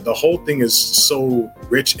mean, the whole thing is so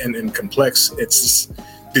rich and complex. It's just,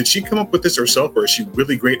 did she come up with this herself, or is she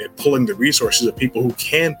really great at pulling the resources of people who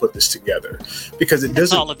can put this together? Because it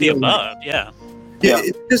doesn't. All of the above, yeah. Yeah,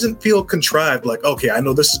 it doesn't feel contrived, like, okay, I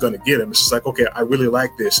know this is going to get him. It's just like, okay, I really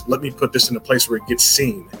like this. Let me put this in a place where it gets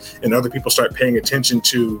seen. And other people start paying attention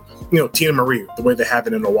to, Tina Marie, the way they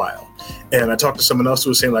haven't in a while. And I talked to someone else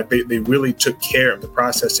who was saying, like, they really took care of the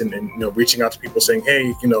process and reaching out to people saying,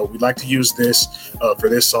 hey, we'd like to use this for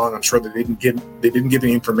this song. I'm sure that they didn't give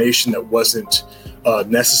any information that wasn't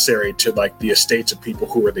necessary to, like, the estates of people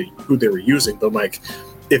who they were using. But, like,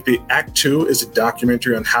 if the Act 2 is a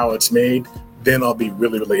documentary on how it's made, then I'll be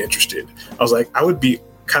really, really interested. I was like, I would be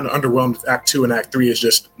kind of underwhelmed if Act 2 and Act 3 is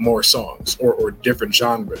just more songs or different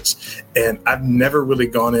genres. And I've never really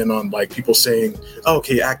gone in on like people saying, oh,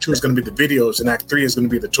 okay, Act 2 is going to be the videos and Act 3 is going to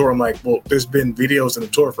be the tour. I'm like, well, there's been videos and a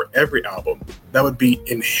tour for every album. That would be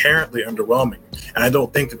inherently underwhelming. And I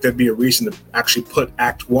don't think that there'd be a reason to actually put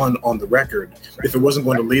Act 1 on the record if it wasn't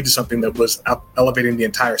going to lead to something that was elevating the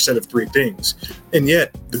entire set of three things. And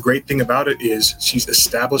yet, the great thing about it is she's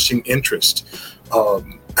establishing interest.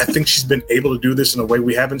 I think she's been able to do this in a way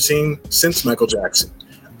we haven't seen since Michael Jackson.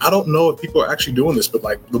 I don't know if people are actually doing this, but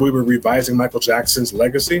like the way we're revising Michael Jackson's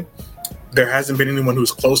legacy, there hasn't been anyone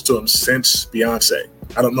who's close to him since Beyonce.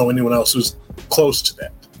 I don't know anyone else who's close to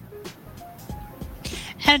that.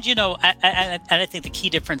 And, I think the key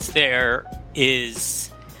difference there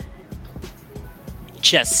is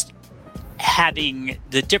just having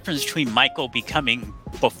the difference between Michael becoming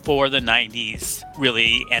before the 90s,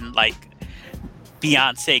 really, and like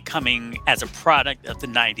Beyonce coming as a product of the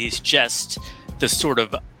 90s, just the sort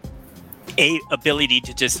of ability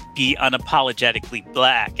to just be unapologetically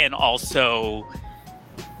Black and also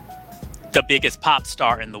the biggest pop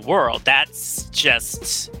star in the world. That's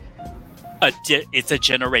just it's a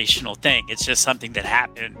generational thing. It's just something that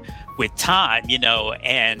happened with time,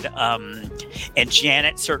 and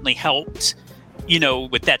Janet certainly helped,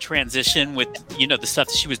 with that transition, with, the stuff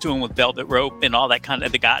that she was doing with Velvet Rope and all that kind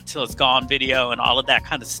of the Got Till It's Gone video and all of that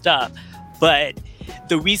kind of stuff. But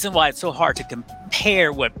the reason why it's so hard to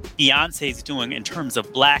compare what Beyonce's doing in terms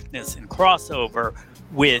of Blackness and crossover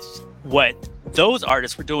with what those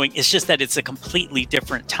artists were doing is just that it's a completely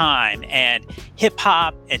different time, and hip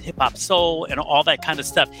hop soul and all that kind of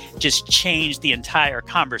stuff just changed the entire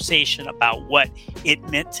conversation about what it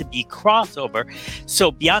meant to be crossover.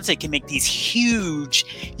 So Beyonce can make these huge,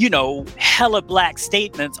 hella Black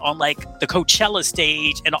statements on like the Coachella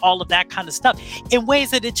stage and all of that kind of stuff in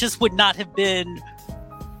ways that it just would not have been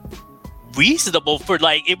reasonable for,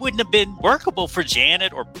 like, it wouldn't have been workable for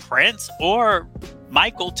Janet or Prince or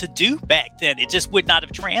Michael to do back then. It just would not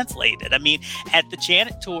have translated. I mean, at the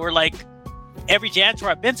Janet tour, like every Janet tour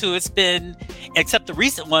I've been to, it's been, except the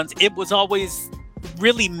recent ones, it was always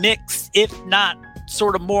really mixed, if not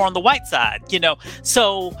sort of more on the white side,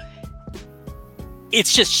 So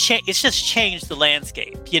it's just changed the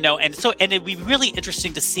landscape, and it'd be really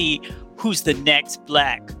interesting to see who's the next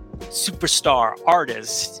Black superstar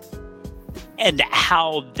artist and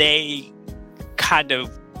how they kind of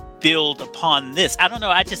build upon this. I don't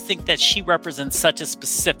know. I just think that she represents such a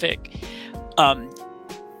specific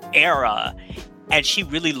era, and she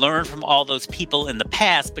really learned from all those people in the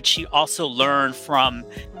past, but she also learned from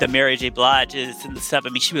the Mary J. Bliges and the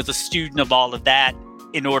Seven. I mean, she was a student of all of that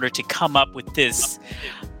in order to come up with this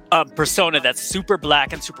persona that's super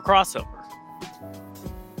Black and super crossover.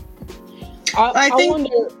 I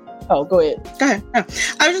wonder. Oh, go ahead. Go ahead. No. I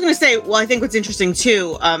was just going to say, well, I think what's interesting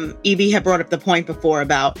too, Evie had brought up the point before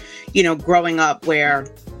about, growing up where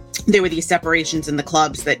there were these separations in the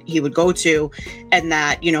clubs that he would go to, and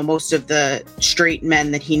that, most of the straight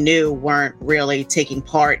men that he knew weren't really taking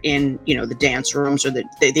part in, the dance rooms, or that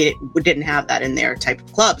they didn't have that in their type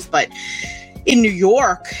of clubs. But in New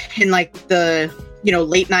York, in like the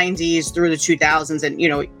late 90s through the 2000s.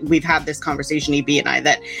 And, we've had this conversation, EB and I,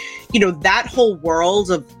 that, that whole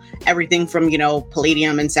world of everything from,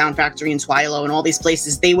 Palladium and Sound Factory and Twilo and all these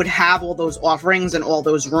places, they would have all those offerings and all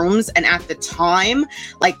those rooms. And at the time,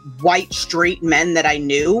 like white straight men that I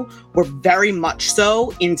knew were very much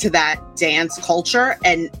so into that dance culture.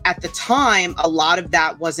 And at the time, a lot of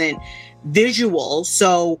that wasn't visual.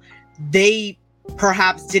 So they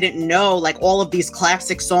perhaps didn't know like all of these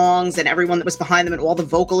classic songs, and everyone that was behind them and all the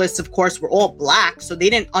vocalists, of course, were all Black. So they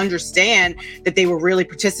didn't understand that they were really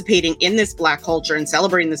participating in this Black culture and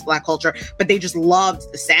celebrating this Black culture, but they just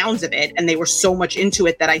loved the sounds of it. And they were so much into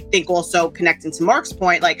it that I think also connecting to Mark's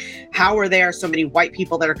point, like, how are there so many white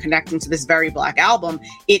people that are connecting to this very Black album?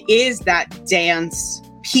 It is that dance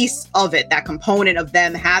piece of it, that component of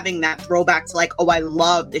them having that throwback to like, oh, I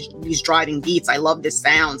love these driving beats. I love this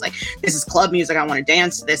sounds. Like, this is club music. I want to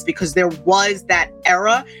dance to this, because there was that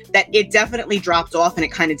era that it definitely dropped off and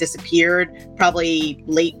it kind of disappeared probably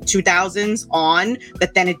late 2000s on.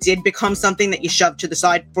 But then it did become something that you shoved to the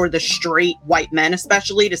side for the straight white men,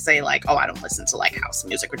 especially, to say like, oh, I don't listen to like house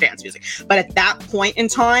music or dance music. But at that point in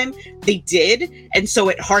time, they did. And so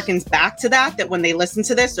it harkens back to that when they listen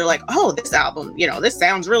to this, they're like, oh, this album, this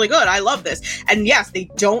sounds really good. I love this. And yes, they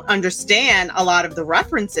don't understand a lot of the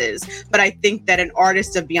references, but I think that an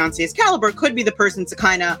artist of Beyonce's caliber could be the person to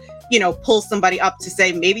kind of, pull somebody up to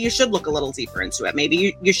say, maybe you should look a little deeper into it.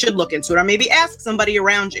 Maybe you should look into it, or maybe ask somebody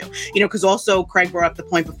around you, because also Craig brought up the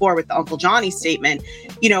point before with the Uncle Johnny statement.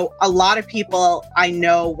 A lot of people I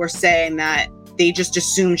know were saying that they just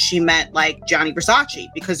assumed she meant like Gianni Versace,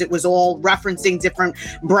 because it was all referencing different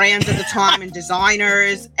brands at the time and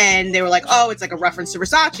designers. And they were like, oh, it's like a reference to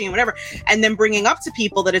Versace and whatever. And then bringing up to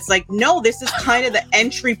people that it's like, no, this is kind of the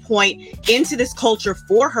entry point into this culture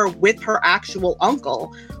for her with her actual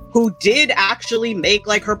uncle, who did actually make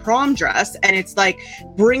like her prom dress. And it's like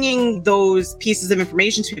bringing those pieces of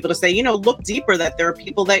information to people to say, look deeper, that there are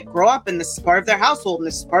people that grow up and this is part of their household and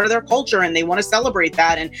this is part of their culture, and they want to celebrate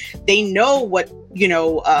that. And they know what,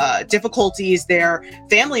 difficulties their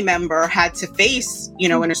family member had to face,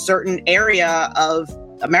 in a certain area of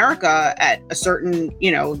America at a certain,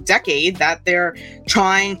 decade, that they're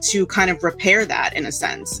trying to kind of repair that in a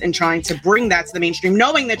sense and trying to bring that to the mainstream,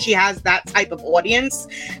 knowing that she has that type of audience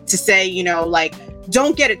to say, like,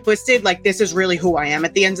 don't get it twisted. Like, this is really who I am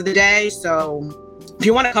at the end of the day. So if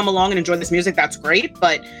you want to come along and enjoy this music, that's great,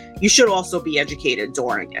 but you should also be educated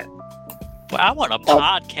during it. Well, I want a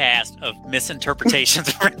podcast of misinterpretations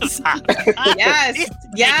of Renaissance. Yes.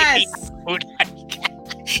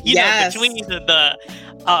 Between the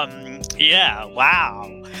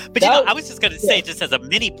wow. But I was just going to say, just as a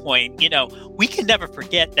mini point, we can never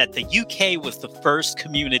forget that the UK was the first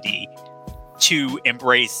community to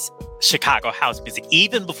embrace Chicago house music,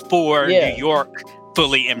 even before New York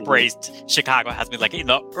fully embraced Chicago house music. Like in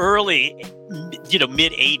the early,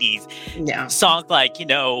 mid 80s, songs like,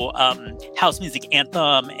 House Music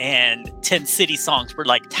Anthem and 10 City Songs were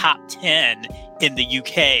like top 10 in the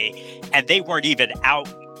UK, and they weren't even out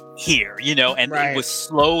here, and it was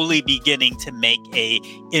slowly beginning to make a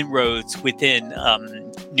inroads within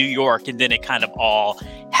New York, and then it kind of all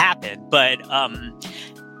happened. But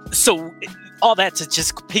so all that to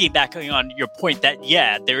just piggybacking on your point that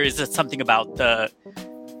there is something about the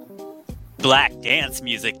Black dance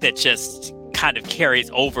music that just kind of carries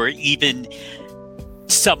over, even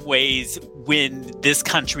some ways when this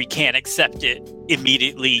country can't accept it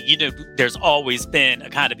immediately. There's always been a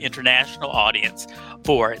kind of international audience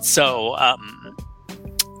for it. So,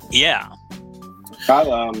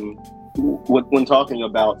 when talking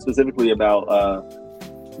about specifically about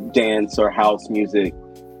dance or house music,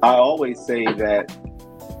 I always say that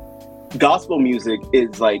gospel music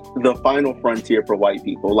is like the final frontier for white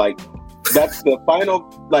people. Like, that's the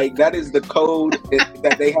final, like, that is the code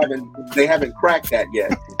that they haven't cracked that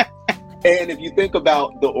yet. And if you think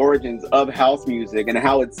about the origins of house music and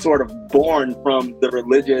how it's sort of born from the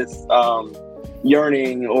religious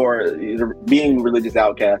yearning or being religious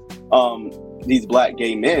outcasts, these Black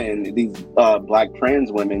gay men, these Black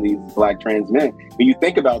trans women, these Black trans men, when you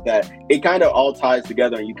think about that, it kind of all ties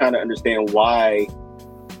together, and you kind of understand why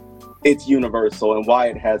it's universal and why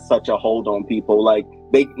it has such a hold on people. Like,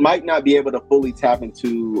 they might not be able to fully tap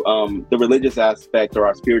into the religious aspect or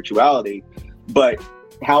our spirituality, but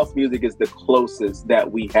house music is the closest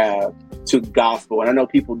that we have to gospel. And I know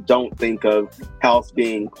people don't think of house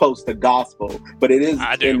being close to gospel, but it is,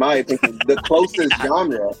 in my opinion, the closest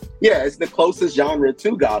genre. Yeah, it's the closest genre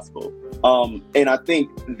to gospel. And I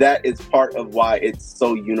think that is part of why it's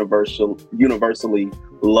so universally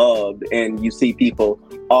loved, and you see people,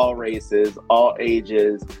 all races, all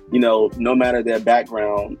ages, you know, no matter their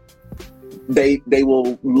background, they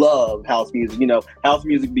will love house music. You know, house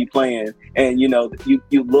music be playing, and you know,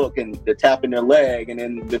 you look and they're tapping their leg, and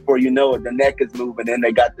then before you know it, the neck is moving, and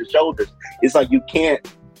they got the shoulders. It's like you can't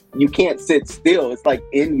sit still. It's like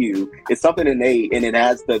in you. It's something innate, and it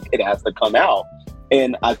has to come out.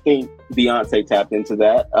 And I think Beyonce tapped into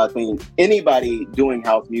that. I think anybody doing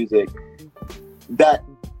house music, that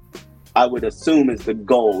I would assume is the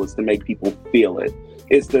goal, is to make people feel it.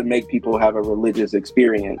 Is to make people have a religious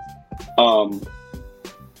experience.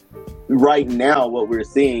 Right now, what we're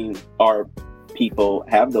seeing are people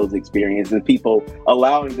have those experiences, and people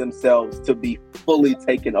allowing themselves to be fully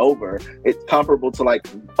taken over. It's comparable to like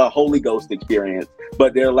a Holy Ghost experience,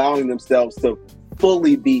 but they're allowing themselves to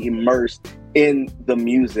fully be immersed in the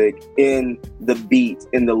music, in the beats,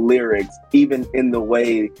 in the lyrics, even in the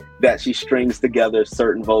way that she strings together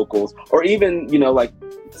certain vocals, or even, you know, like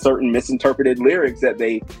certain misinterpreted lyrics that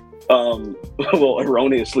they will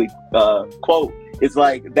erroneously quote. It's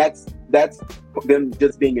like that's them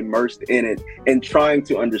just being immersed in it and trying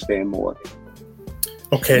to understand more.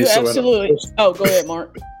 Okay, you so absolutely. Oh, go ahead,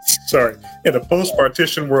 Mark. Sorry. In a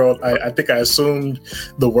post-partition world, I think I assumed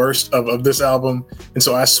the worst of this album. And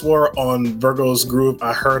so I swore on Virgo's Groove,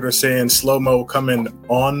 I heard her saying slow-mo coming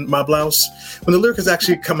on my blouse, when the lyric is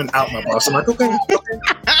actually coming out my blouse. I'm like, okay.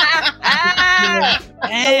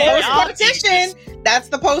 Post-partition. That's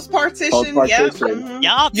the post-partition. Yep. Mm-hmm.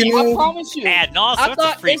 Y'all I promise you. adding all sorts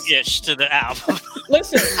of freakish to the album.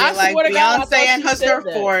 Listen, I like swear to God, Beyonce and her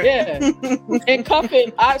surfboard. Yeah. And Cuff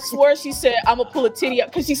It, I swear she said, I'm gonna pull a titty up,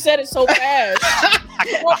 because she said it so fast.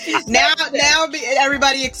 now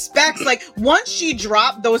everybody expects, like, once she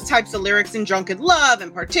dropped those types of lyrics in Drunken Love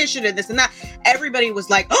and Partition and this and that, everybody was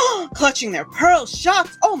like, oh, clutching their pearls,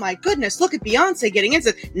 shocked. Oh my goodness, look at Beyonce getting into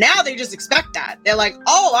it. Now they just expect that. They're like,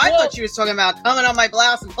 oh, I thought she was talking about coming on my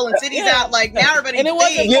blouse and pulling titties out. Like, now everybody and it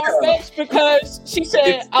wasn't far-fetched, because she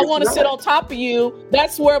said, I want to sit on top of you.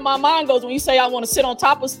 That's where my mind goes when you say I want to sit on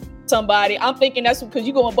top of somebody. I'm thinking that's because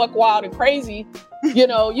you going buck wild and crazy. You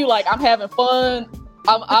know, you like, I'm having fun.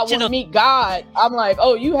 I want to meet God. I'm like,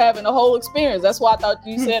 oh, you having a whole experience. That's why I thought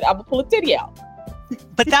you said I would pull a titty out.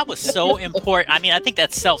 But that was so important. I mean, I think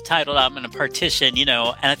that self-titled album in a Partition, you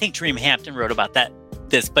know, and I think Dream Hampton wrote about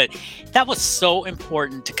this, but that was so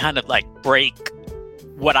important to kind of like break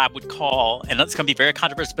what I would call, and it's going to be very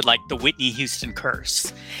controversial, but like the Whitney Houston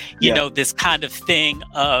curse. You know, this kind of thing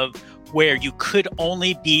of where you could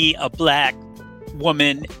only be a Black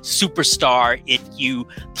woman superstar if you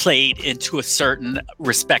played into a certain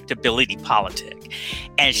respectability politic.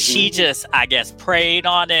 And she just, I guess, preyed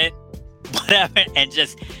on it, whatever, and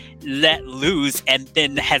just let loose, and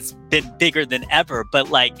then has been bigger than ever.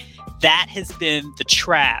 But like, that has been the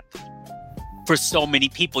trap for so many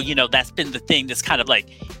people. You know, that's been the thing that's kind of like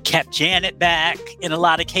kept Janet back in a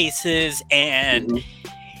lot of cases. And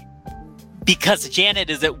because Janet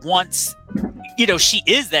is at once, you know, she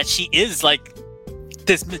is like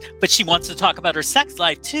this, but she wants to talk about her sex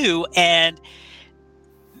life too. And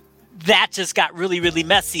that just got really, really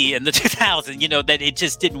messy in the 2000s, you know, that it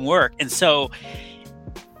just didn't work. And so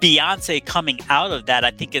Beyonce coming out of that,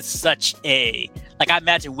 I think is such a, like, I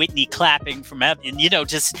imagine Whitney clapping from heaven, you know,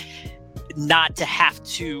 just not to have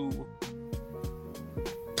to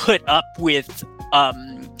put up with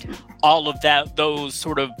all of that, those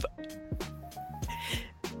sort of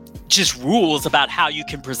just rules about how you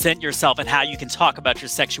can present yourself and how you can talk about your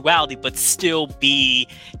sexuality, but still be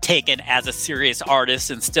taken as a serious artist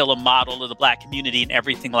and still a model of the Black community and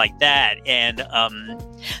everything like that. And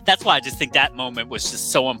that's why I just think that moment was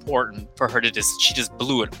just so important for her to she just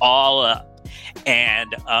blew it all up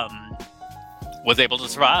and was able to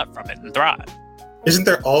survive from it and thrive. Isn't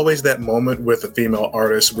there always that moment with a female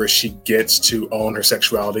artist where she gets to own her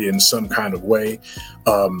sexuality in some kind of way?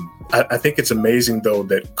 I think it's amazing, though,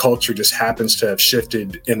 that culture just happens to have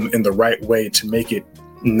shifted in the right way to make it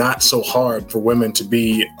not so hard for women to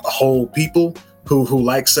be whole people who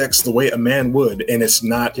like sex the way a man would. And it's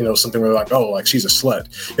not, you know, something where they're like, oh, like she's a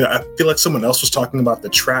slut. You know, I feel like someone else was talking about the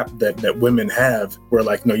trap that women have where,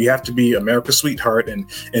 like, you know, you have to be America's sweetheart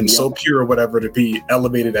and so pure or whatever to be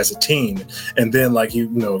elevated as a teen. And then, like, you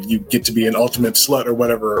know, you get to be an ultimate slut or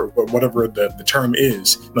whatever the term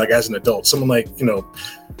is, like, as an adult. Someone like, you know,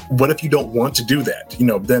 what if you don't want to do that? You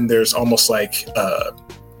know, then there's almost like a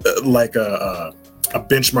a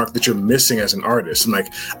benchmark that you're missing as an artist. And like,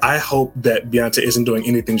 I hope that Beyonce isn't doing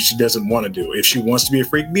anything she doesn't want to do. If she wants to be a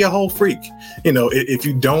freak, be a whole freak. You know, if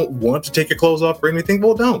you don't want to take your clothes off or anything,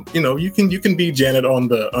 well, don't. You know, you can be Janet on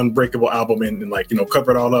the Unbreakable album and like, you know,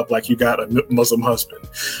 cover it all up like you got a Muslim husband.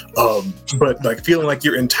 But like feeling like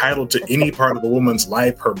you're entitled to any part of a woman's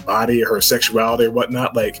life, her body, her sexuality or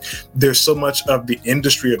whatnot, like there's so much of the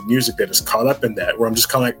industry of music that is caught up in that, where I'm just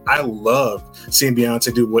kind of like, I love seeing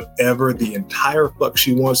Beyonce do whatever the entire fuck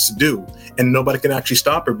she wants to do, and nobody can actually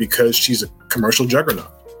stop her because she's a commercial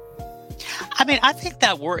juggernaut. I mean, I think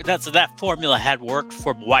that that formula had worked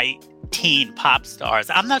for white teen pop stars.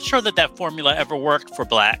 I'm not sure that formula ever worked for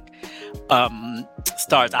black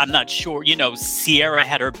stars. I'm not sure. You know, Sierra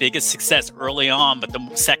had her biggest success early on, but the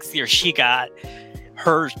sexier she got,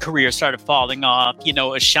 her career started falling off. You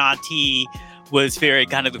know, Ashanti was very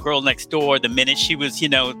kind of the girl next door. The minute she was, you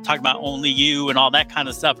know, talking about Only You and all that kind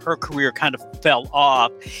of stuff, her career kind of fell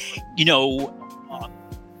off. You know,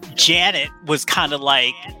 Janet was kind of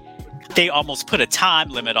like, they almost put a time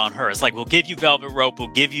limit on her. It's like, we'll give you Velvet Rope, we'll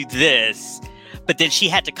give you this. But then she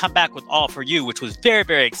had to come back with All For You, which was very,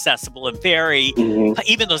 very accessible and very,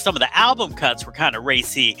 even though some of the album cuts were kind of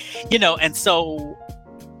racy, you know. And so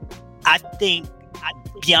I think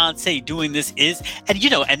Beyonce doing this is, and you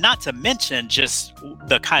know, and not to mention just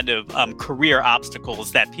the kind of career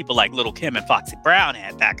obstacles that people like Lil' Kim and Foxy Brown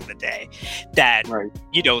had back in the day, that,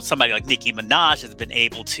 you know, somebody like Nicki Minaj has been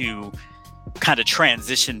able to kind of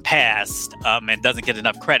transition past and doesn't get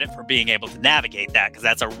enough credit for being able to navigate that,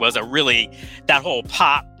 because was a really, that whole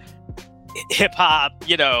pop, hip hop,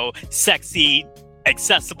 you know, sexy,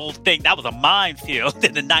 accessible thing, that was a minefield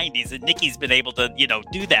in the 90s, and Nicki's been able to, you know,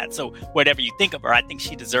 do that. So whatever you think of her, I think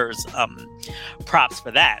she deserves props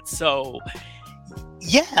for that. So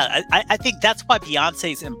yeah, I think that's why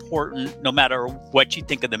Beyonce is important, no matter what you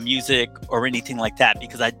think of the music or anything like that,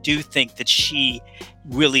 because I do think that she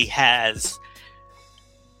really has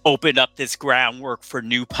opened up this groundwork for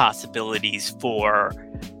new possibilities for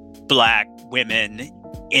Black women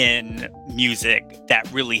in music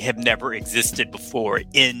that really have never existed before,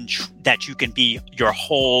 in that you can be your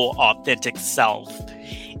whole authentic self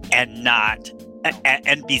and not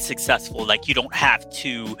and be successful. Like, you don't have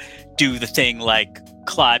to do the thing like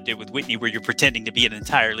Clive did with Whitney, where you're pretending to be an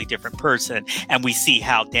entirely different person, and we see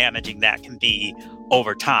how damaging that can be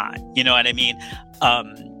over time. You know what I mean?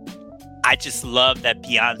 I just love that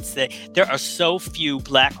Beyonce, there are so few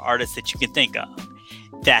Black artists that you can think of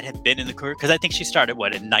that have been in the career, because I think she started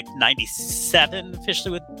in like 97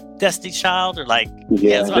 officially with Destiny's Child, or like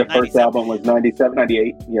their first album was 97,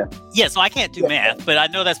 98. Yeah, so I can't do math, but I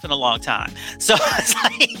know that's been a long time. So it's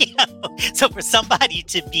like, you know, so for somebody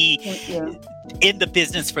to be in the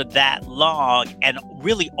business for that long and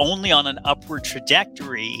really only on an upward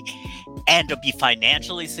trajectory, and to be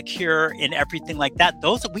financially secure and everything like that,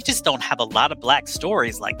 we just don't have a lot of Black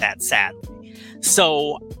stories like that, sadly.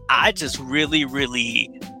 So I just really, really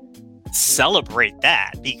celebrate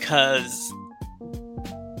that, because,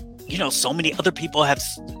 you know, so many other people have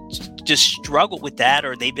just struggled with that,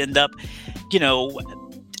 or they've ended up, you know,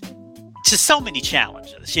 just so many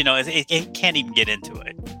challenges, you know, it can't even get into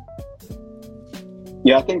it.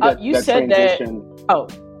 Yeah, I think that you that said transition.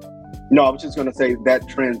 that. No, I was just going to say that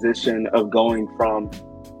transition of going from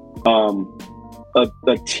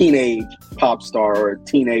a teenage pop star or a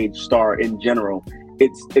teenage star in general,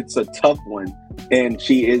 it's a tough one. And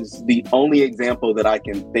she is the only example that I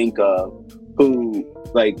can think of who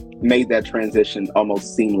like made that transition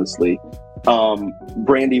almost seamlessly.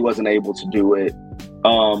 Brandy wasn't able to do it.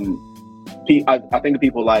 I think of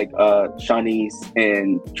people like Shanice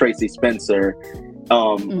and Tracy Spencer,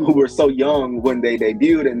 who were so young when they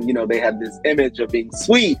debuted, and you know, they had this image of being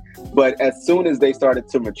sweet, but as soon as they started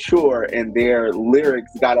to mature and their lyrics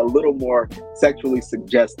got a little more sexually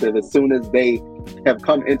suggestive, as soon as they have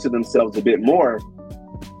come into themselves a bit more,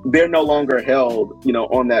 they're no longer held, you know,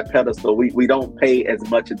 on that pedestal. We don't pay as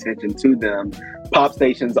much attention to them. Pop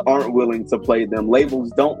stations aren't willing to play them.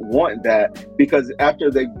 Labels don't want that, because after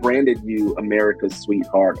they've branded you America's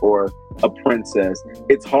sweetheart or a princess,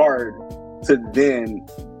 it's hard to then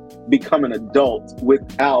become an adult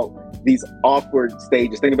without these awkward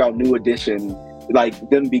stages. Think about New Edition, like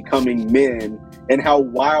them becoming men, and how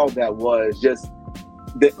wild that was. Just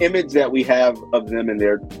the image that we have of them in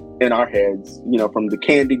our heads, you know, from the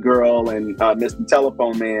Candy Girl and Mr.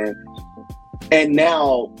 Telephone Man. And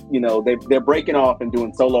now, you know, they're breaking off and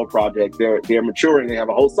doing solo projects. They're maturing. They have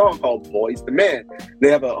a whole song called Boys to Men. They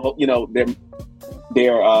have a, you know, they're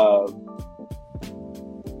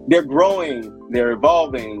growing, they're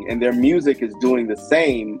evolving, and their music is doing the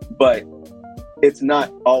same. But it's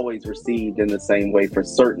not always received in the same way for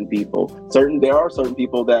certain people. There are certain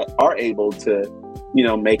people that are able to,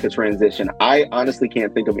 make a transition. I honestly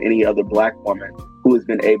can't think of any other Black woman who has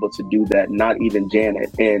been able to do that, not even Janet.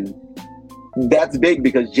 And that's big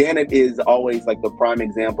because Janet is always like the prime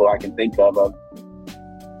example I can think of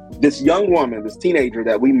this young woman, this teenager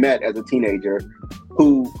that we met as a teenager,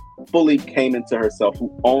 who fully came into herself,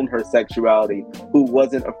 who owned her sexuality, who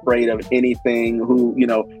wasn't afraid of anything, who,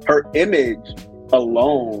 her image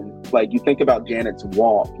alone, like you think about Janet's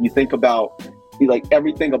walk, you think about like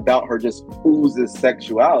everything about her just oozes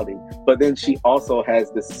sexuality. But then she also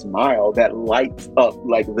has this smile that lights up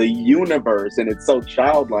like the universe, and it's so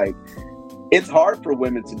childlike. It's hard for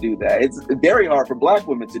women to do that. It's very hard for Black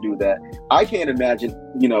women to do that. I can't imagine,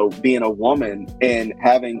 being a woman and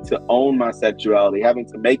having to own my sexuality, having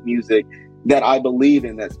to make music that I believe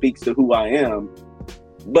in, that speaks to who I am,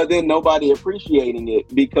 but then nobody appreciating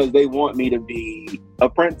it because they want me to be a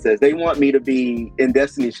princess. They want me to be in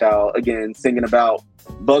Destiny's Child again, singing about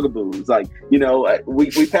bugaboos. Like,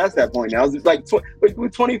 we passed that point now. It's like we're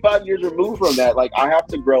 25 years removed from that. Like, I have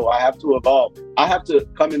to grow. I have to evolve. I have to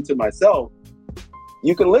come into myself.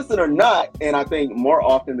 You can listen or not, and I think more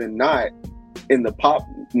often than not, in the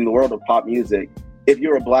world of pop music, if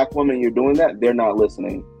you're a Black woman and you're doing that, they're not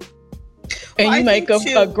listening. And you make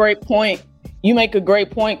a great point. You make a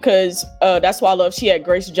great point because that's why I love she had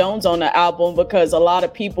Grace Jones on the album, because a lot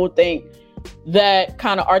of people think that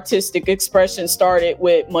kind of artistic expression started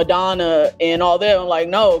with Madonna and all that. I'm like,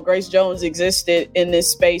 no, Grace Jones existed in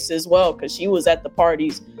this space as well, because she was at the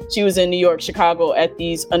parties. She was in New York, Chicago at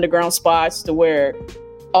these underground spots to where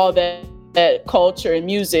all that culture and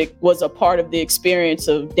music was a part of the experience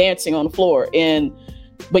of dancing on the floor.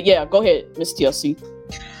 But yeah, go ahead, Miss TLC.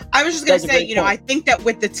 I was just going to say, I think that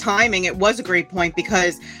with the timing, it was a great point,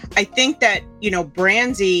 because I think that,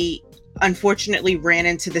 Brandy unfortunately ran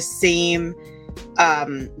into the same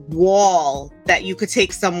wall that you could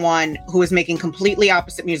take someone who was making completely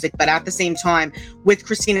opposite music, but at the same time with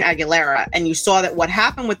Christina Aguilera. And you saw that what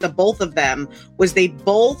happened with the both of them was they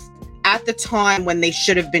both, at the time when they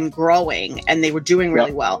should have been growing and they were doing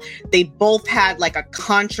really well, they both had like a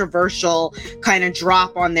controversial kind of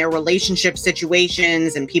drop on their relationship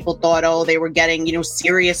situations, and people thought, oh, they were getting,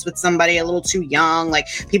 serious with somebody a little too young. Like,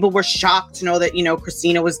 people were shocked to know that,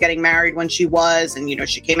 Christina was getting married when she was, and,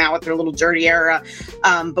 she came out with her little dirty era.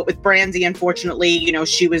 But with Brandy, unfortunately,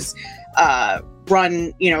 she was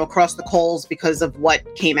run, across the coals because of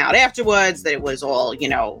what came out afterwards, that it was all,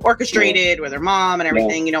 orchestrated with her mom and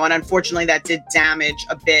everything, and unfortunately that did damage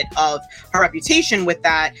a bit of her reputation with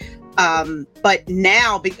that. But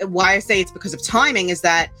now, why I say it's because of timing is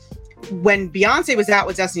that when Beyonce was out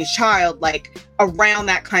with Destiny's Child, like around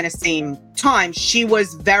that kind of same time, she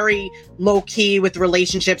was very low key with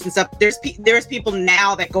relationships and stuff. There's people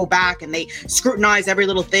now that go back and they scrutinize every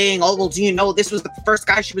little thing. Oh, well, do you know this was the first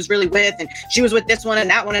guy she was really with, and she was with this one and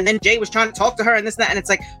that one, and then Jay was trying to talk to her and this and that. And it's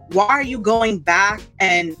like, why are you going back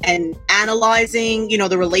and analyzing,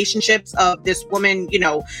 the relationships of this woman,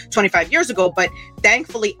 25 years ago? But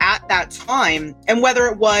thankfully at that time, and whether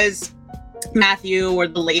it was Matthew or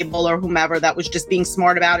the label or whomever that was just being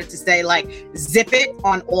smart about it, to say like, zip it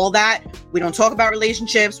on all that. We don't talk about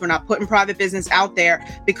relationships. We're not putting private business out there,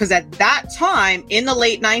 because at that time in the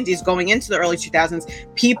late 90s going into the early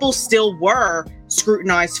 2000s, people still were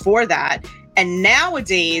scrutinized for that. And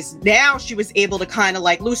nowadays, now she was able to kind of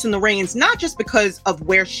like loosen the reins, not just because of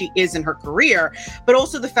where she is in her career, but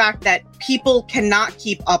also the fact that people cannot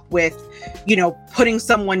keep up with, putting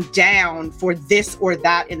someone down for this or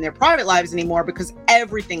that in their private lives anymore, because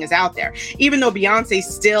everything is out there. Even though Beyonce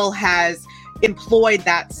still has employed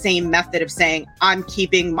that same method of saying, I'm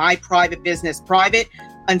keeping my private business private,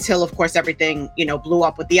 until, of course, everything, blew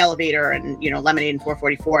up with the elevator and, Lemonade and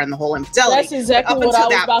 444 and the whole infidelity. That's exactly what I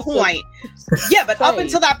was about point. Yeah, but up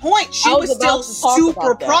until that point, she was still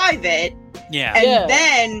super private. Yeah. And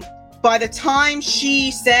then by the time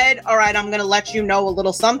she said, all right, I'm going to let you know a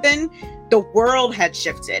little something, the world had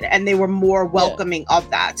shifted and they were more welcoming of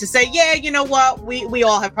that, to say, yeah, you know what, we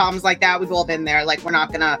all have problems like that. We've all been there. Like, we're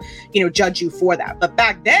not gonna, judge you for that. But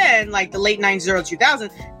back then, like the late 90s, early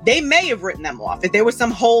 2000s, they may have written them off. If there was some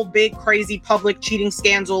whole big crazy public cheating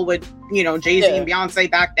scandal with, Jay-Z and Beyonce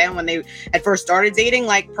back then when they had first started dating,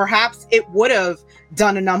 like perhaps it would have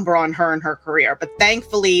done a number on her and her career. But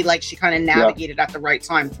thankfully, like, she kind of navigated at the right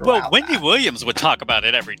time throughout. Well, Wendy Williams would talk about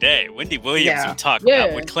it every day. Wendy Williams would talk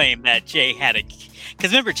about, would claim that Jay had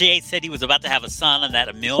because remember Jay said he was about to have a son on that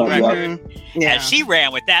Emil Oh, yeah. record, Yeah. and she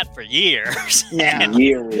ran with that for years. Yeah. And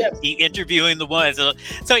Years. he interviewing the ones, so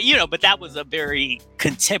but that was a very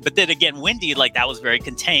content. But then again, Wendy, like that was very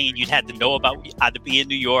contained. You'd had to know about either be in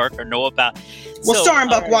New York or know about. Well, so, Storm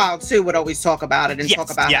Buck Wild too would always talk about it and Yes, talk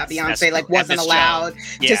about yes, how Beyonce that's like true. And wasn't Miss allowed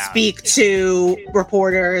Jones. to Yeah. speak to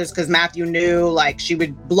reporters because Matthew knew like she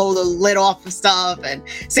would blow the lid off of stuff and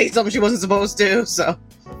say something she wasn't supposed to. So,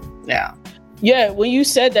 yeah. Yeah, when you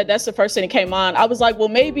said that, that's the first thing that came on. I was like, well,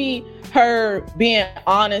 maybe her being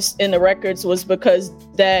honest in the records was because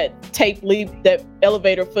that tape leaked, that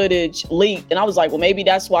elevator footage leaked. And I was like, well, maybe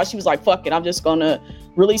that's why she was like, fuck it, I'm just gonna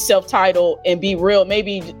release self-titled and be real.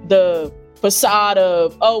 Maybe the facade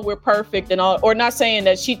of, oh, we're perfect and all, or not saying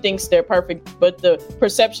that she thinks they're perfect, but the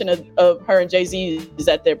perception of her and Jay-Z is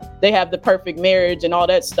that they have the perfect marriage and all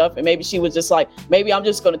that stuff. And maybe she was just like, maybe I'm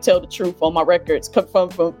just going to tell the truth on my records.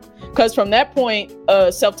 Because from that point,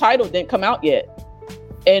 self-titled didn't come out yet.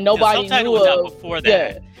 And nobody Self-Titled knew was out of, before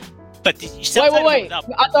that. Yeah. But Wait.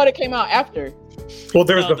 I thought it came out after. Well,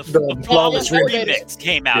 there's No, the the flawless Flawless remix. remix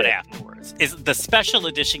came out Yeah. afterwards. Is the special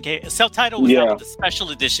edition came? Self-titled was out, but the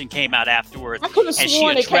special edition came out afterwards, I could have and she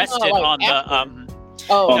sworn it came addressed out it like on after. the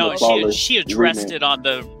Oh, no, the Flawless she addressed remix. it on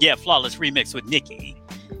the Flawless remix with Nicki.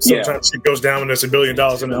 Sometimes it goes down when there's $1 billion in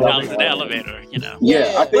the Down elevator. in the elevator, you know. Yeah, I Yeah.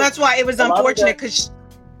 think Well, that's why it was a lot of unfortunate that- because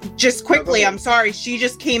just quickly, I'm sorry, she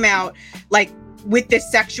just came out like with this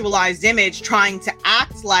sexualized image trying to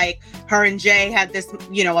act like her and Jay had this,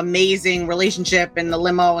 amazing relationship in the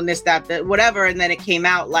limo and this, that, whatever. And then it came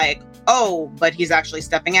out like, oh, but he's actually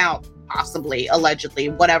stepping out, possibly, allegedly,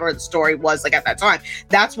 whatever the story was like at that time.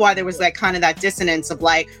 That's why there was like kind of that dissonance of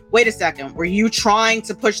like, wait a second, were you trying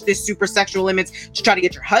to push this super sexual image to try to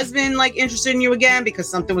get your husband like interested in you again because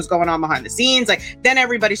something was going on behind the scenes? Like then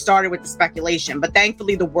everybody started with the speculation, but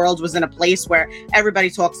thankfully the world was in a place where everybody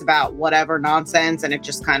talks about whatever nonsense and it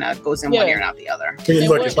just kind of goes in one ear and out the other. Hey,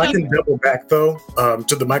 look, And if I can double back though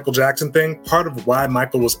to the Michael Jackson thing, part of why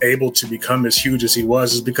Michael was able to become as huge as he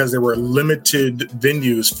was is because there were limited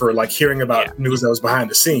venues for like hearing about news that was behind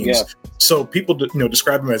the scenes. Yeah. So people,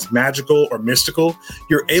 describe him as magical or mystical.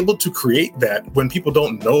 You're able to create that when people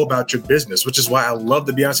don't know about your business, which is why I love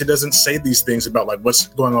that Beyonce doesn't say these things about like what's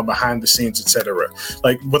going on behind the scenes, etc.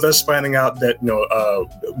 Like with us finding out that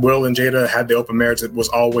Will and Jada had the open marriage that was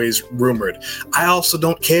always rumored. I also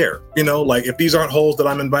don't care. Like if these aren't holes that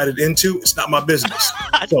I'm invited into, it's not my business.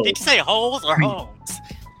 So, Did you say holes or homes?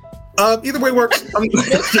 either way works. There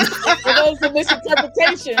goes the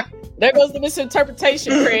misinterpretation. There goes the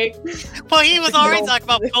misinterpretation, Craig. Well, he was already talking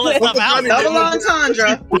about pulling stuff out. Double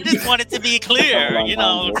entendre. I just wanted to be clear,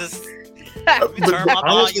 just turn my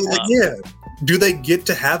Honestly, volume up. do they get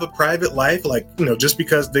to have a private life? Like, just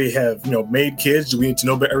because they have, made kids, do we need to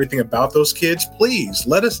know everything about those kids? Please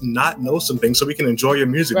let us not know some things so we can enjoy your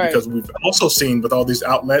music. Right. Because we've also seen with all these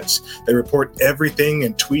outlets, they report everything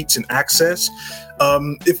and tweets and access.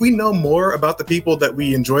 If we know more about the people that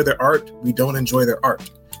we enjoy their art, we don't enjoy their art.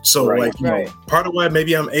 So Right. part of why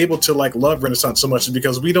maybe I'm able to like love Renaissance so much is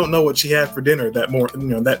because we don't know what she had for dinner that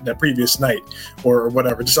that previous night or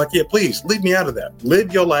whatever. Just like, yeah, please leave me out of that.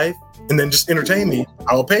 Live your life and then just entertain me.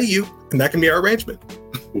 I will pay you, and that can be our arrangement.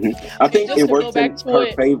 I think Just it to go works back in to her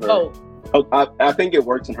it- favor. Oh, I think it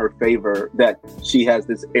works in her favor that she has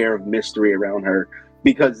this air of mystery around her,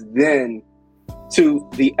 because then to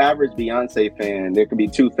the average Beyonce fan, there could be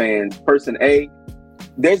two fans. Person A,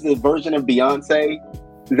 there's the version of Beyonce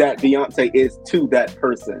that Beyonce is to that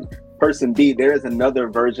person. Person B, there is another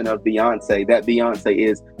version of Beyonce that Beyonce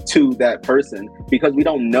is to that person, because we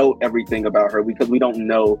don't know everything about her, because we don't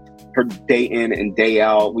know her day in and day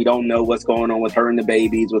out. We don't know what's going on with her and the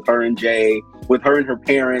babies, with her and Jay, with her and her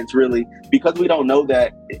parents, really. Because we don't know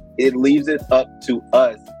that, it leaves it up to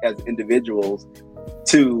us as individuals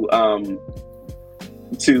to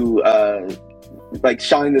like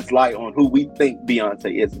shine this light on who we think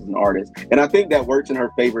Beyonce is as an artist. And I think that works in her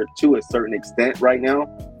favor to a certain extent right now,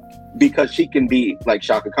 because she can be like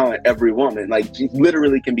Shaka Khan, every woman. Like she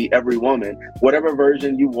literally can be every woman. Whatever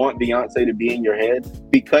version you want Beyonce to be in your head,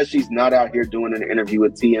 because she's not out here doing an interview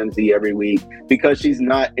with TMZ every week, because she's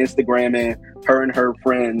not Instagramming her and her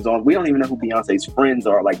friends on, we don't even know who Beyonce's friends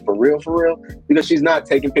are, like for real, because she's not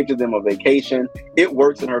taking pictures of them on vacation. It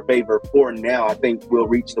works in her favor for now. I think we'll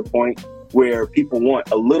reach the point where people want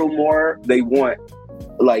a little more. They want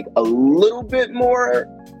like a little bit more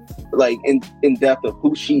like in depth of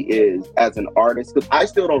who she is as an artist, because I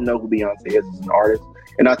still don't know who Beyonce is as an artist,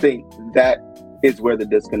 and I think that is where the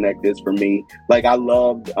disconnect is for me. Like I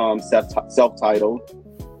loved self-titled.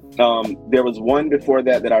 There was one before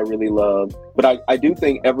that I really loved, but I do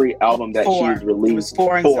think every album that she's released, it was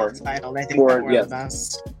four and subtitled. I think four were the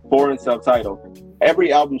best. 4 and subtitled.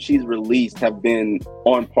 Every album she's released have been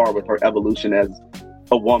on par with her evolution as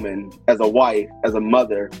a woman, as a wife, as a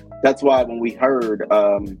mother. That's why when we heard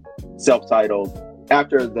self-titled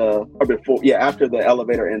after the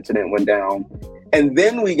elevator incident went down, and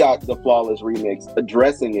then we got the Flawless remix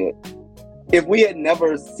addressing it. If we had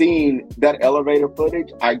never seen that elevator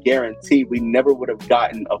footage, I guarantee we never would have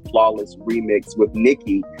gotten a Flawless remix with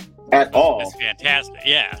Nicki at all. That's fantastic,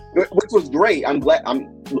 yeah. Which was great. I'm glad.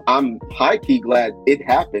 I'm high key glad it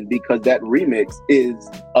happened because that remix is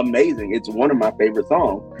amazing. It's one of my favorite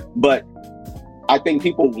songs. But I think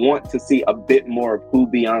people want to see a bit more of who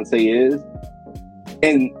Beyonce is,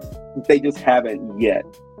 and they just haven't yet.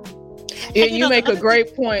 Yeah, you make a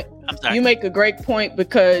great point. You make a great point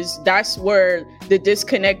because that's where the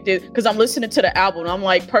disconnected. Because I'm listening to the album, I'm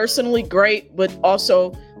like, personally great, but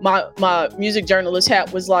also my music journalist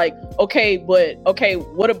hat was like, okay,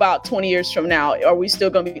 what about 20 years from now? Are we still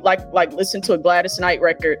gonna be like listen to a Gladys Knight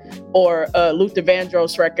record or a Luther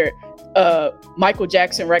Vandross record, Michael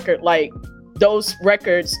Jackson record? Like those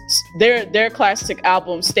records, their classic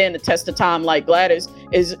albums stand the test of time. Like Gladys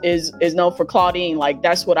is known for Claudine. Like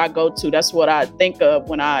that's what I go to. That's what I think of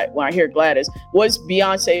when I hear Gladys. What's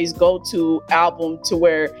Beyonce's go-to album to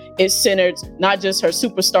where it's centered not just her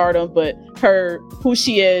superstardom, but who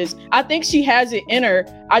she is? I think she has it in her.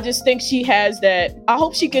 I just think she has that. I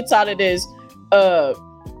hope she gets out of this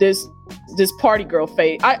party girl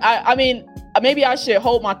phase. I mean, maybe I should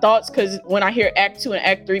hold my thoughts because when I hear Act 2 and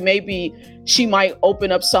Act 3, maybe she might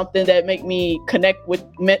open up something that make me connect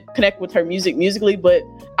with her musically. But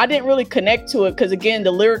I didn't really connect to it because again,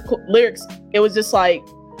 the lyrics, it was just like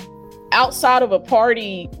outside of a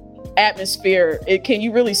party atmosphere. Can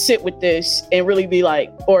you really sit with this and really be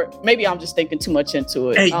like, or maybe I'm just thinking too much into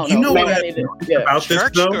it. Hey, I don't you know maybe what I need to, about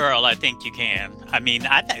Church this, though? Girl, I think you can. I mean,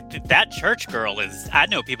 that Church Girl is. I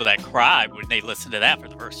know people that cry when they listen to that for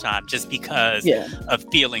the first time, just because of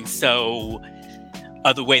feeling so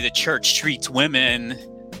of the way the church treats women.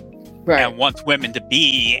 Right. And wants women to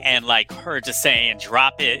be, and like her just saying,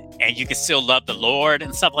 drop it, and you can still love the Lord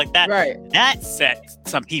and stuff like that. Right. That set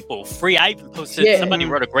some people free. I even posted, somebody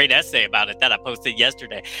wrote a great essay about it that I posted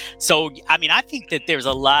yesterday. So, I mean, I think that there's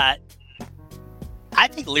a lot, I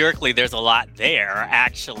think lyrically there's a lot there,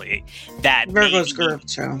 actually, that Virgo's group,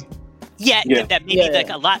 too. Yeah, that maybe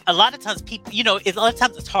like a lot of times people, a lot of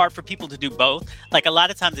times it's hard for people to do both. Like a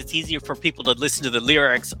lot of times it's easier for people to listen to the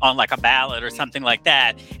lyrics on like a ballad or something like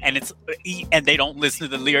that, and they don't listen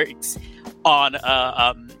to the lyrics on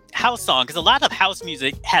a house song, because a lot of house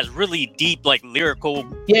music has really deep like lyrical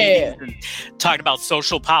meanings and talking about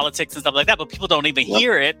social politics and stuff like that, but people don't even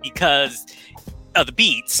hear it because of the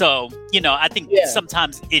beat. So, I think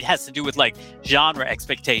sometimes it has to do with like genre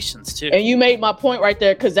expectations too. And you made my point right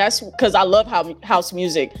there, because I love house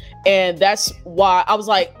music, and that's why I was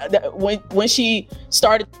like, when she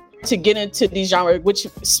started to get into these genres, which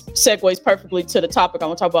segues perfectly to the topic, I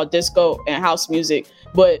want to talk about disco and house music,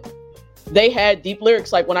 but they had deep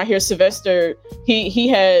lyrics. Like when I hear Sylvester, he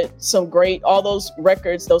had some great, all those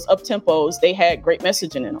records, those up tempos, they had great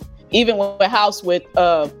messaging in them. Even with house with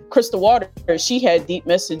Crystal Waters, she had deep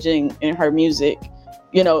messaging in her music,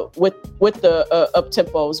 with the up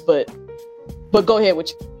tempos. But go ahead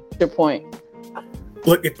with your point.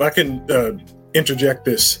 Look, if I can interject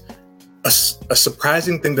this, a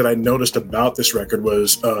surprising thing that I noticed about this record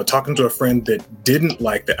was talking to a friend that didn't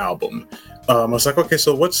like the album. I was like, okay,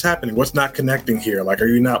 so what's happening? What's not connecting here? Like, are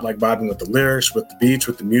you not like vibing with the lyrics, with the beats,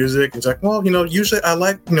 with the music? He's like, well, usually I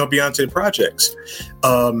like, Beyonce projects.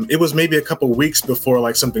 It was maybe a couple weeks before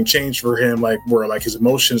like something changed for him, like where like his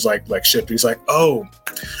emotions like shifted. He's like, oh,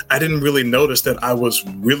 I didn't really notice that I was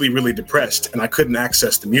really, really depressed and I couldn't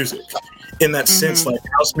access the music. In that sense, like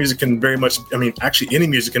house music can very much, actually any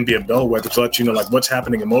music can be a bellwether to let you know like what's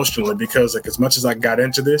happening emotionally, because like as much as I got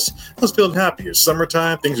into this, I was feeling happy. It's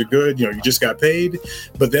summertime, things are good, you just got paid,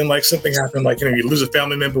 but then like something happened, like, you lose a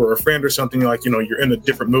family member or a friend or something, like, you're in a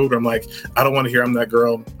different mood. I'm like, I don't want to hear I'm That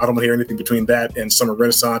Girl. I don't want to hear anything between that and Summer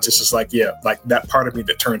Renaissance. It's just like, like that part of me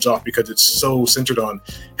that turns off, because it's so centered on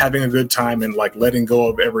having a good time and like letting go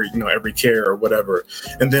of every care or whatever.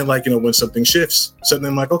 And then like, when something shifts, suddenly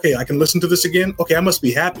I'm like, okay, I can listen to this again. Okay, I must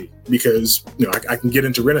be happy because I can get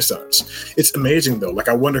into Renaissance. It's amazing though. Like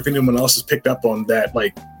I wonder if anyone else has picked up on that,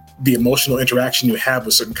 like the emotional interaction you have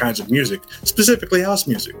with certain kinds of music, specifically house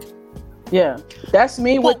music. Yeah, that's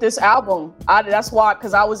me with this album. That's why,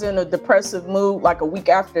 because I was in a depressive mood like a week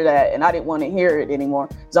after that, and I didn't want to hear it anymore.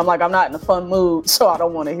 Because I'm like, I'm not in a fun mood, so I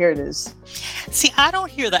don't want to hear this. See, I don't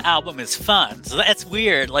hear the album as fun, so that's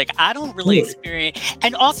weird. Like, I don't really experience,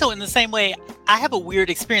 and also in the same way, I have a weird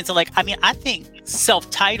experience. Of, like, I mean, I think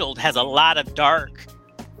Self-Titled has a lot of dark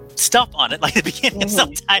stuff on it, like the beginning of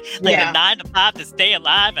Self-Titled, like a 9 to 5 to Stay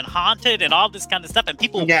Alive and Haunted and all this kind of stuff, and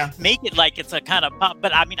people make it like it's a kind of pop.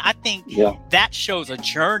 But I mean, I think that shows a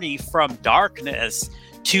journey from darkness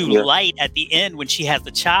to light at the end when she has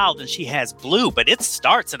the child and she has Blue, but it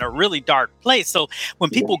starts in a really dark place. So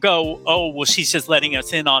when people go, oh, well, she's just letting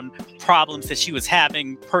us in on problems that she was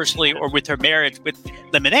having personally or with her marriage with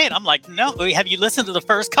Lemonade, I'm like, no, have you listened to the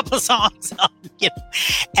first couple of songs?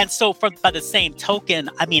 And so by the same token,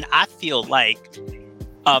 I mean, I feel like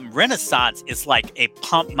Renaissance is like a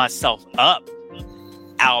pump myself up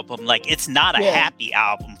album. Like, it's not a happy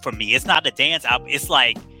album for me. It's not a dance album. It's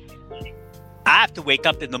like, I have to wake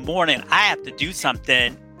up in the morning. I have to do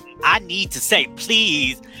something. I need to say,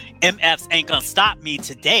 please, MFs ain't gonna stop me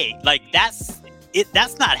today. Like, that's it.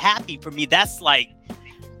 That's not happy for me. That's like,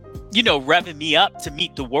 you know, revving me up to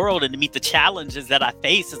meet the world and to meet the challenges that I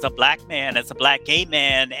face as a Black man, as a Black gay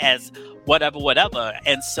man, as whatever.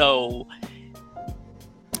 And so,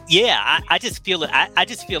 yeah, I just feel it. I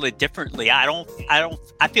just feel it differently. I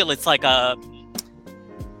feel it's like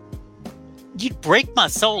You Break My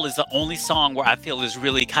Soul is the only song where I feel is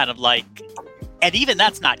really kind of like, and even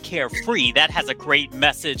that's not carefree. That has a great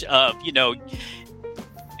message of, you know,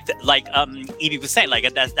 like Evie was saying,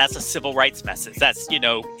 like that's a civil rights message. That's, you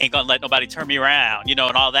know, ain't gonna let nobody turn me around, you know,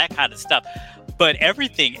 and all that kind of stuff. But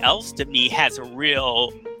everything else to me has a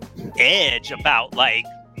real edge about like,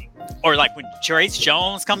 or like when Trace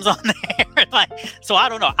Jones comes on there, like, so I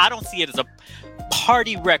don't know. I don't see it as a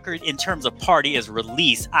party record in terms of party as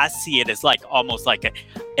release. I see it as like almost like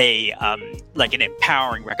like an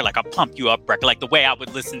empowering record, like a pump you up record, like the way I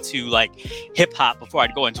would listen to like hip hop before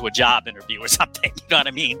I'd go into a job interview or something. You know what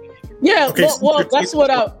I mean? Yeah. Okay, well, that's what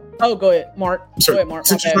I. Oh, go ahead, Mark. Sorry, go ahead, Mark.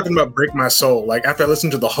 Since you're talking about Break My Soul, like after I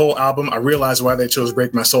listened to the whole album, I realized why they chose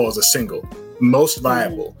Break My Soul as a single, most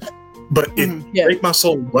viable. But if Break My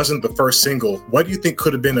Soul wasn't the first single, what do you think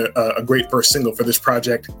could have been a great first single for this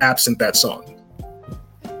project absent that song?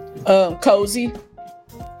 Cozy.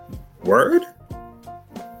 Word?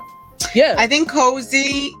 Yeah. I think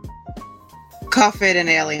Cozy, Cuff It, and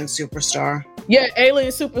Alien Superstar. Yeah,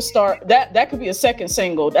 Alien Superstar. That could be a second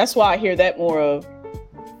single. That's why I hear that more of.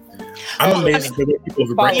 I'm amazed that people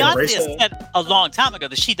have Beyonce said a long time ago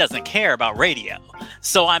that she doesn't care about radio.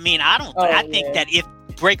 So I mean, I think that if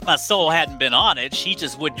Break My Soul hadn't been on it, she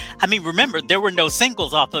just would. I mean, remember, there were no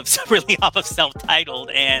singles off of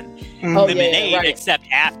Self-Titled and Lemonade except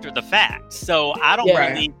after the fact. So I don't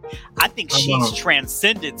really. I think she's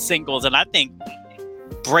transcended singles, and I think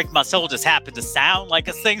Break My Soul just happened to sound like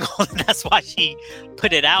a single, and that's why she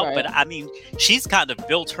put it out. Right. But I mean, she's kind of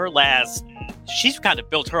built her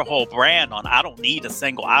whole brand on, I don't need a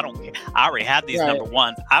single. I don't care. I already have these number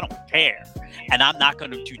ones. I don't care. And I'm not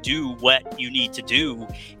going to do what you need to do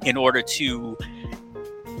in order to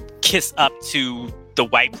kiss up to the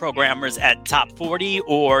white programmers at Top 40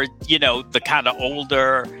 or, you know, the kind of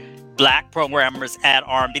older Black programmers at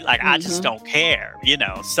R&B. Like, I just don't care, you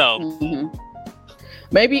know, so...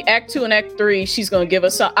 Maybe Act 2 and Act 3, she's going to give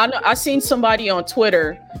us some. I seen somebody on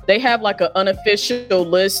Twitter. They have like an unofficial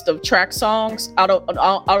list of track songs. I don't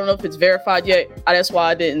know if it's verified yet. That's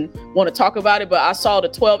why I didn't want to talk about it. But I saw the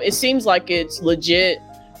 12. It seems like it's legit.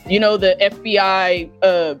 You know, the FBI,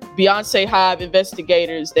 Beyonce Hive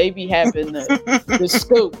investigators, they be having the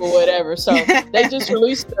scoop or whatever. So they just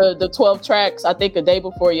released the 12 tracks, I think, a day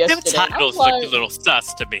before yesterday. The titles looked a little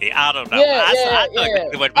sus to me. I don't know.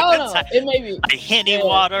 It may be like Henny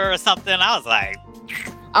Water or something. I was like,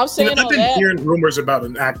 I'm saying I've been hearing rumors about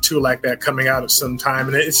an Act 2 like that coming out at some time,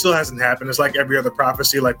 and it still hasn't happened. It's like every other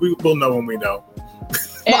prophecy. Like, we'll know when we know.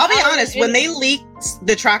 Well, I'll be honest. When they leaked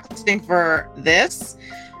the track listing for this,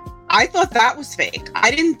 I thought that was fake.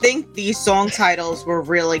 I didn't think these song titles were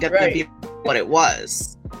really going to be what it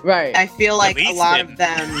was. Right. I feel like a lot of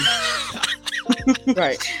them.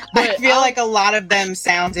 Right. I feel like a lot of them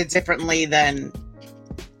sounded differently than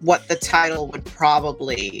what the title would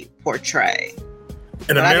probably portray.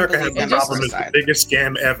 And America has the problem is the biggest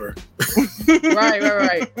scam ever.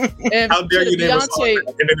 Right. And how dare you name a song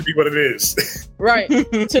and then to be what it is? Right.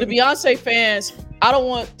 To the Beyonce fans, I don't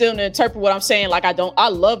want them to interpret what I'm saying like I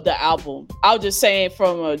love the album. I was just saying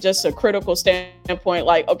from just a critical standpoint,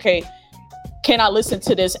 like, okay, can I listen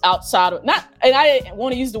to this outside of not? And I didn't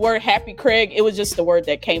want to use the word happy, Craig. It was just the word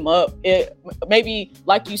that came up. It maybe,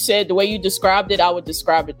 like you said, the way you described it, I would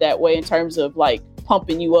describe it that way in terms of like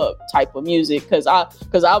pumping you up type of music. Because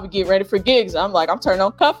I would get ready for gigs. I'm like, I'm turning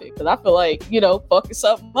on Cuff It because I feel like, you know, fucking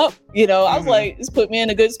something up. You know, I was like, this put me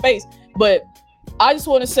in a good space. But I just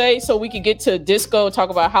want to say, so we could get to disco,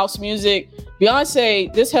 talk about house music.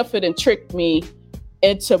 Beyonce, this heifer done tricked me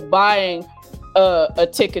into buying a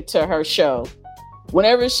ticket to her show.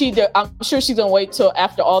 Whenever I'm sure she's gonna wait till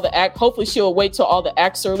after all the act. Hopefully she'll wait till all the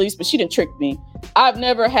acts are released, but she didn't trick me. I've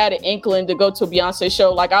never had an inkling to go to a Beyonce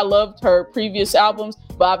show. Like, I loved her previous albums,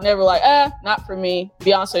 but I've never like, not for me,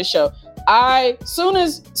 Beyonce show. Soon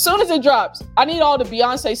as it drops, I need all the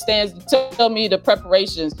Beyonce stands to tell me the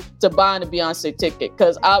preparations to buying a Beyonce ticket,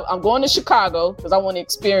 because I'm going to Chicago because I want to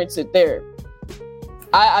experience it there.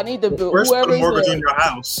 I need to first put a mortgage on your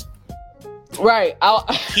house. Right. I'll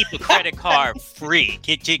keep a credit card free.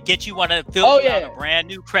 Get you one of a brand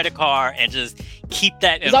new credit card and just keep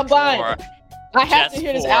that in the drawer. I have to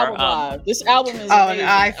hear this album live. This album is amazing.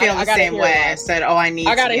 I feel the same way. I said,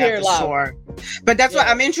 I gotta hear it live. Sure. But that's what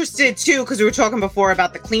I'm interested too, because we were talking before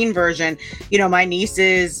about the clean version. You know, my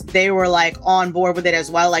nieces, they were like on board with it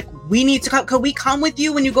as well. Like, we need to come. Could we come with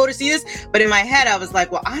you when you go to see this? But in my head, I was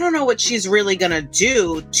like, well, I don't know what she's really gonna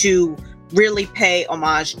do to really pay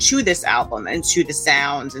homage to this album and to the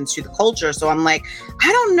sounds and to the culture. So I'm like, I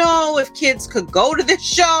don't know if kids could go to this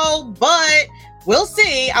show, but we'll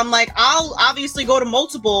see. I'm like, I'll obviously go to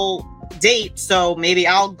multiple dates, so maybe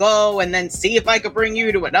I'll go and then see if I could bring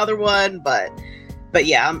you to another one. But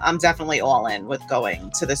yeah, I'm definitely all in with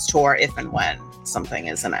going to this tour if and when something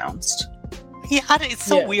is announced. Yeah, it's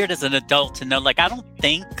so weird as an adult to know. Like, I don't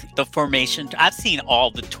think the formation. I've seen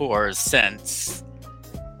all the tours since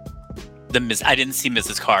I didn't see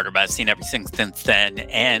Mrs. Carter, but I've seen everything since then,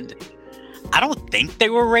 and I don't think they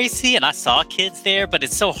were racy, and I saw kids there, but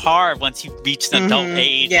it's so hard once you reach the adult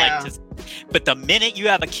age. Yeah. Like, but the minute you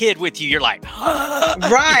have a kid with you, you're like,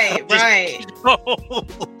 right.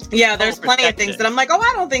 Yeah, there's plenty of things that I'm like,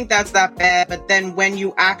 I don't think that's that bad. But then when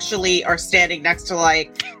you actually are standing next to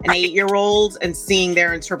like an 8-year-old and seeing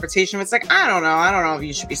their interpretation, it's like, I don't know if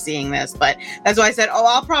you should be seeing this. But that's why I said,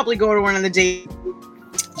 I'll probably go to one of the dates,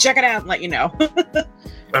 check it out and let you know.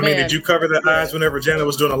 I mean, did you cover the eyes whenever Janet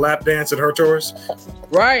was doing a lap dance at her tours?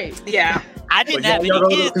 Right. Yeah. I didn't have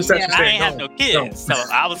any kids. I ain't have no kids, so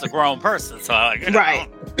I was a grown person. So right.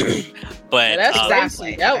 Yeah, But that's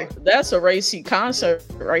exactly that's a racy concert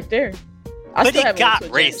right there. But it got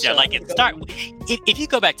racier. Like, if you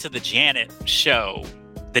go back to the Janet show,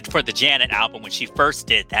 for the Janet album when she first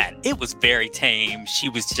did that, it was very tame. She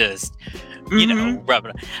was just, you know,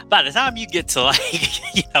 rubbing. By the time you get to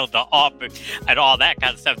like, you know, the offer and all that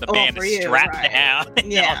kind of stuff, the band is strapped down.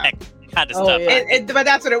 And all that kind of stuff. Yeah. But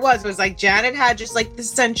that's what it was. It was like Janet had just like the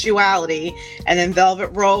sensuality, and then Velvet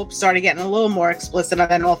Rope started getting a little more explicit, and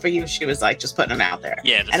then All For You, she was like just putting it out there.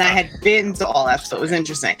 Yeah. And I had been to all that, so it was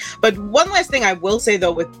interesting. But one last thing I will say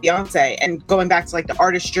though with Beyonce, and going back to like the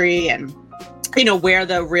artistry and, you know, where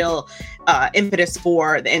the real impetus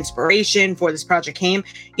for the inspiration for this project came,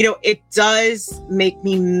 you know, it does make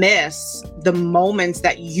me miss the moments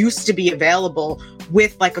that used to be available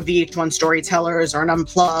with like a VH1 Storytellers or an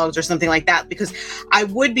Unplugged or something like that, because I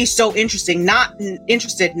would be so interested, not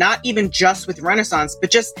even just with Renaissance, but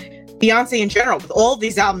just Beyonce in general, with all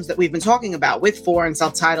these albums that we've been talking about, with Four and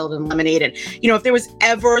Self-Titled and Lemonade. And, you know, if there was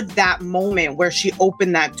ever that moment where she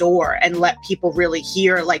opened that door and let people really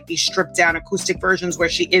hear like these stripped down acoustic versions where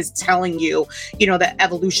she is telling you, you know, the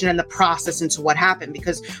evolution and the process into what happened.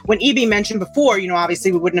 Because when E.B. mentioned before, you know,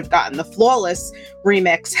 obviously we wouldn't have gotten the Flawless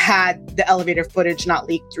remix had the elevator footage not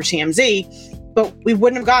leaked through TMZ. But we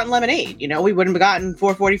wouldn't have gotten Lemonade, you know, we wouldn't have gotten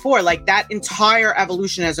 444. Like, that entire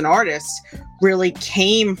evolution as an artist really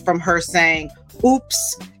came from her saying,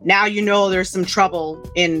 oops, now you know there's some trouble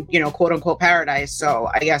in, you know, quote unquote paradise. So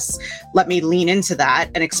I guess let me lean into that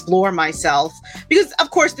and explore myself. Because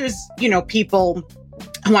of course there's, you know, people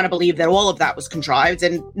who want to believe that all of that was contrived,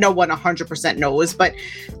 and no one 100% knows, but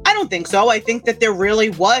I don't think so. I think that there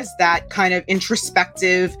really was that kind of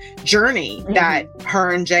introspective journey that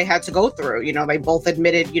her and Jay had to go through. You know, they both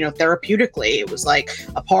admitted, you know, therapeutically, it was like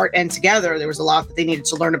apart and together. There was a lot that they needed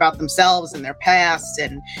to learn about themselves and their past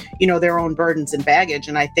and, you know, their own burdens and baggage.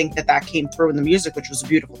 And I think that that came through in the music, which was a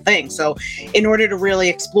beautiful thing. So in order to really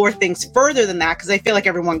explore things further than that, because I feel like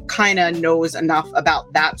everyone kind of knows enough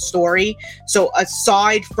about that story. So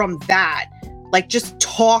aside from that, like, just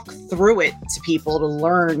talk through it to people to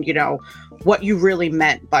learn, you know, what you really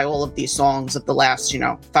meant by all of these songs of the last, you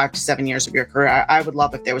know, 5 to 7 years of your career. I would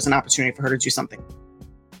love if there was an opportunity for her to do something.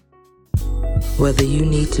 Whether you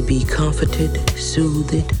need to be comforted,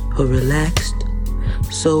 soothed, or relaxed,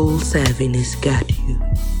 Soul Savviness got you.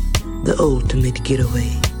 The ultimate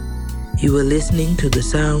getaway. You are listening to the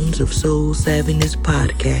Sounds of Soul Savviness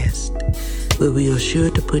podcast, where we are sure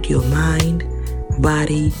to put your mind,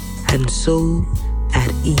 body, and soul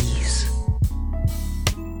at ease.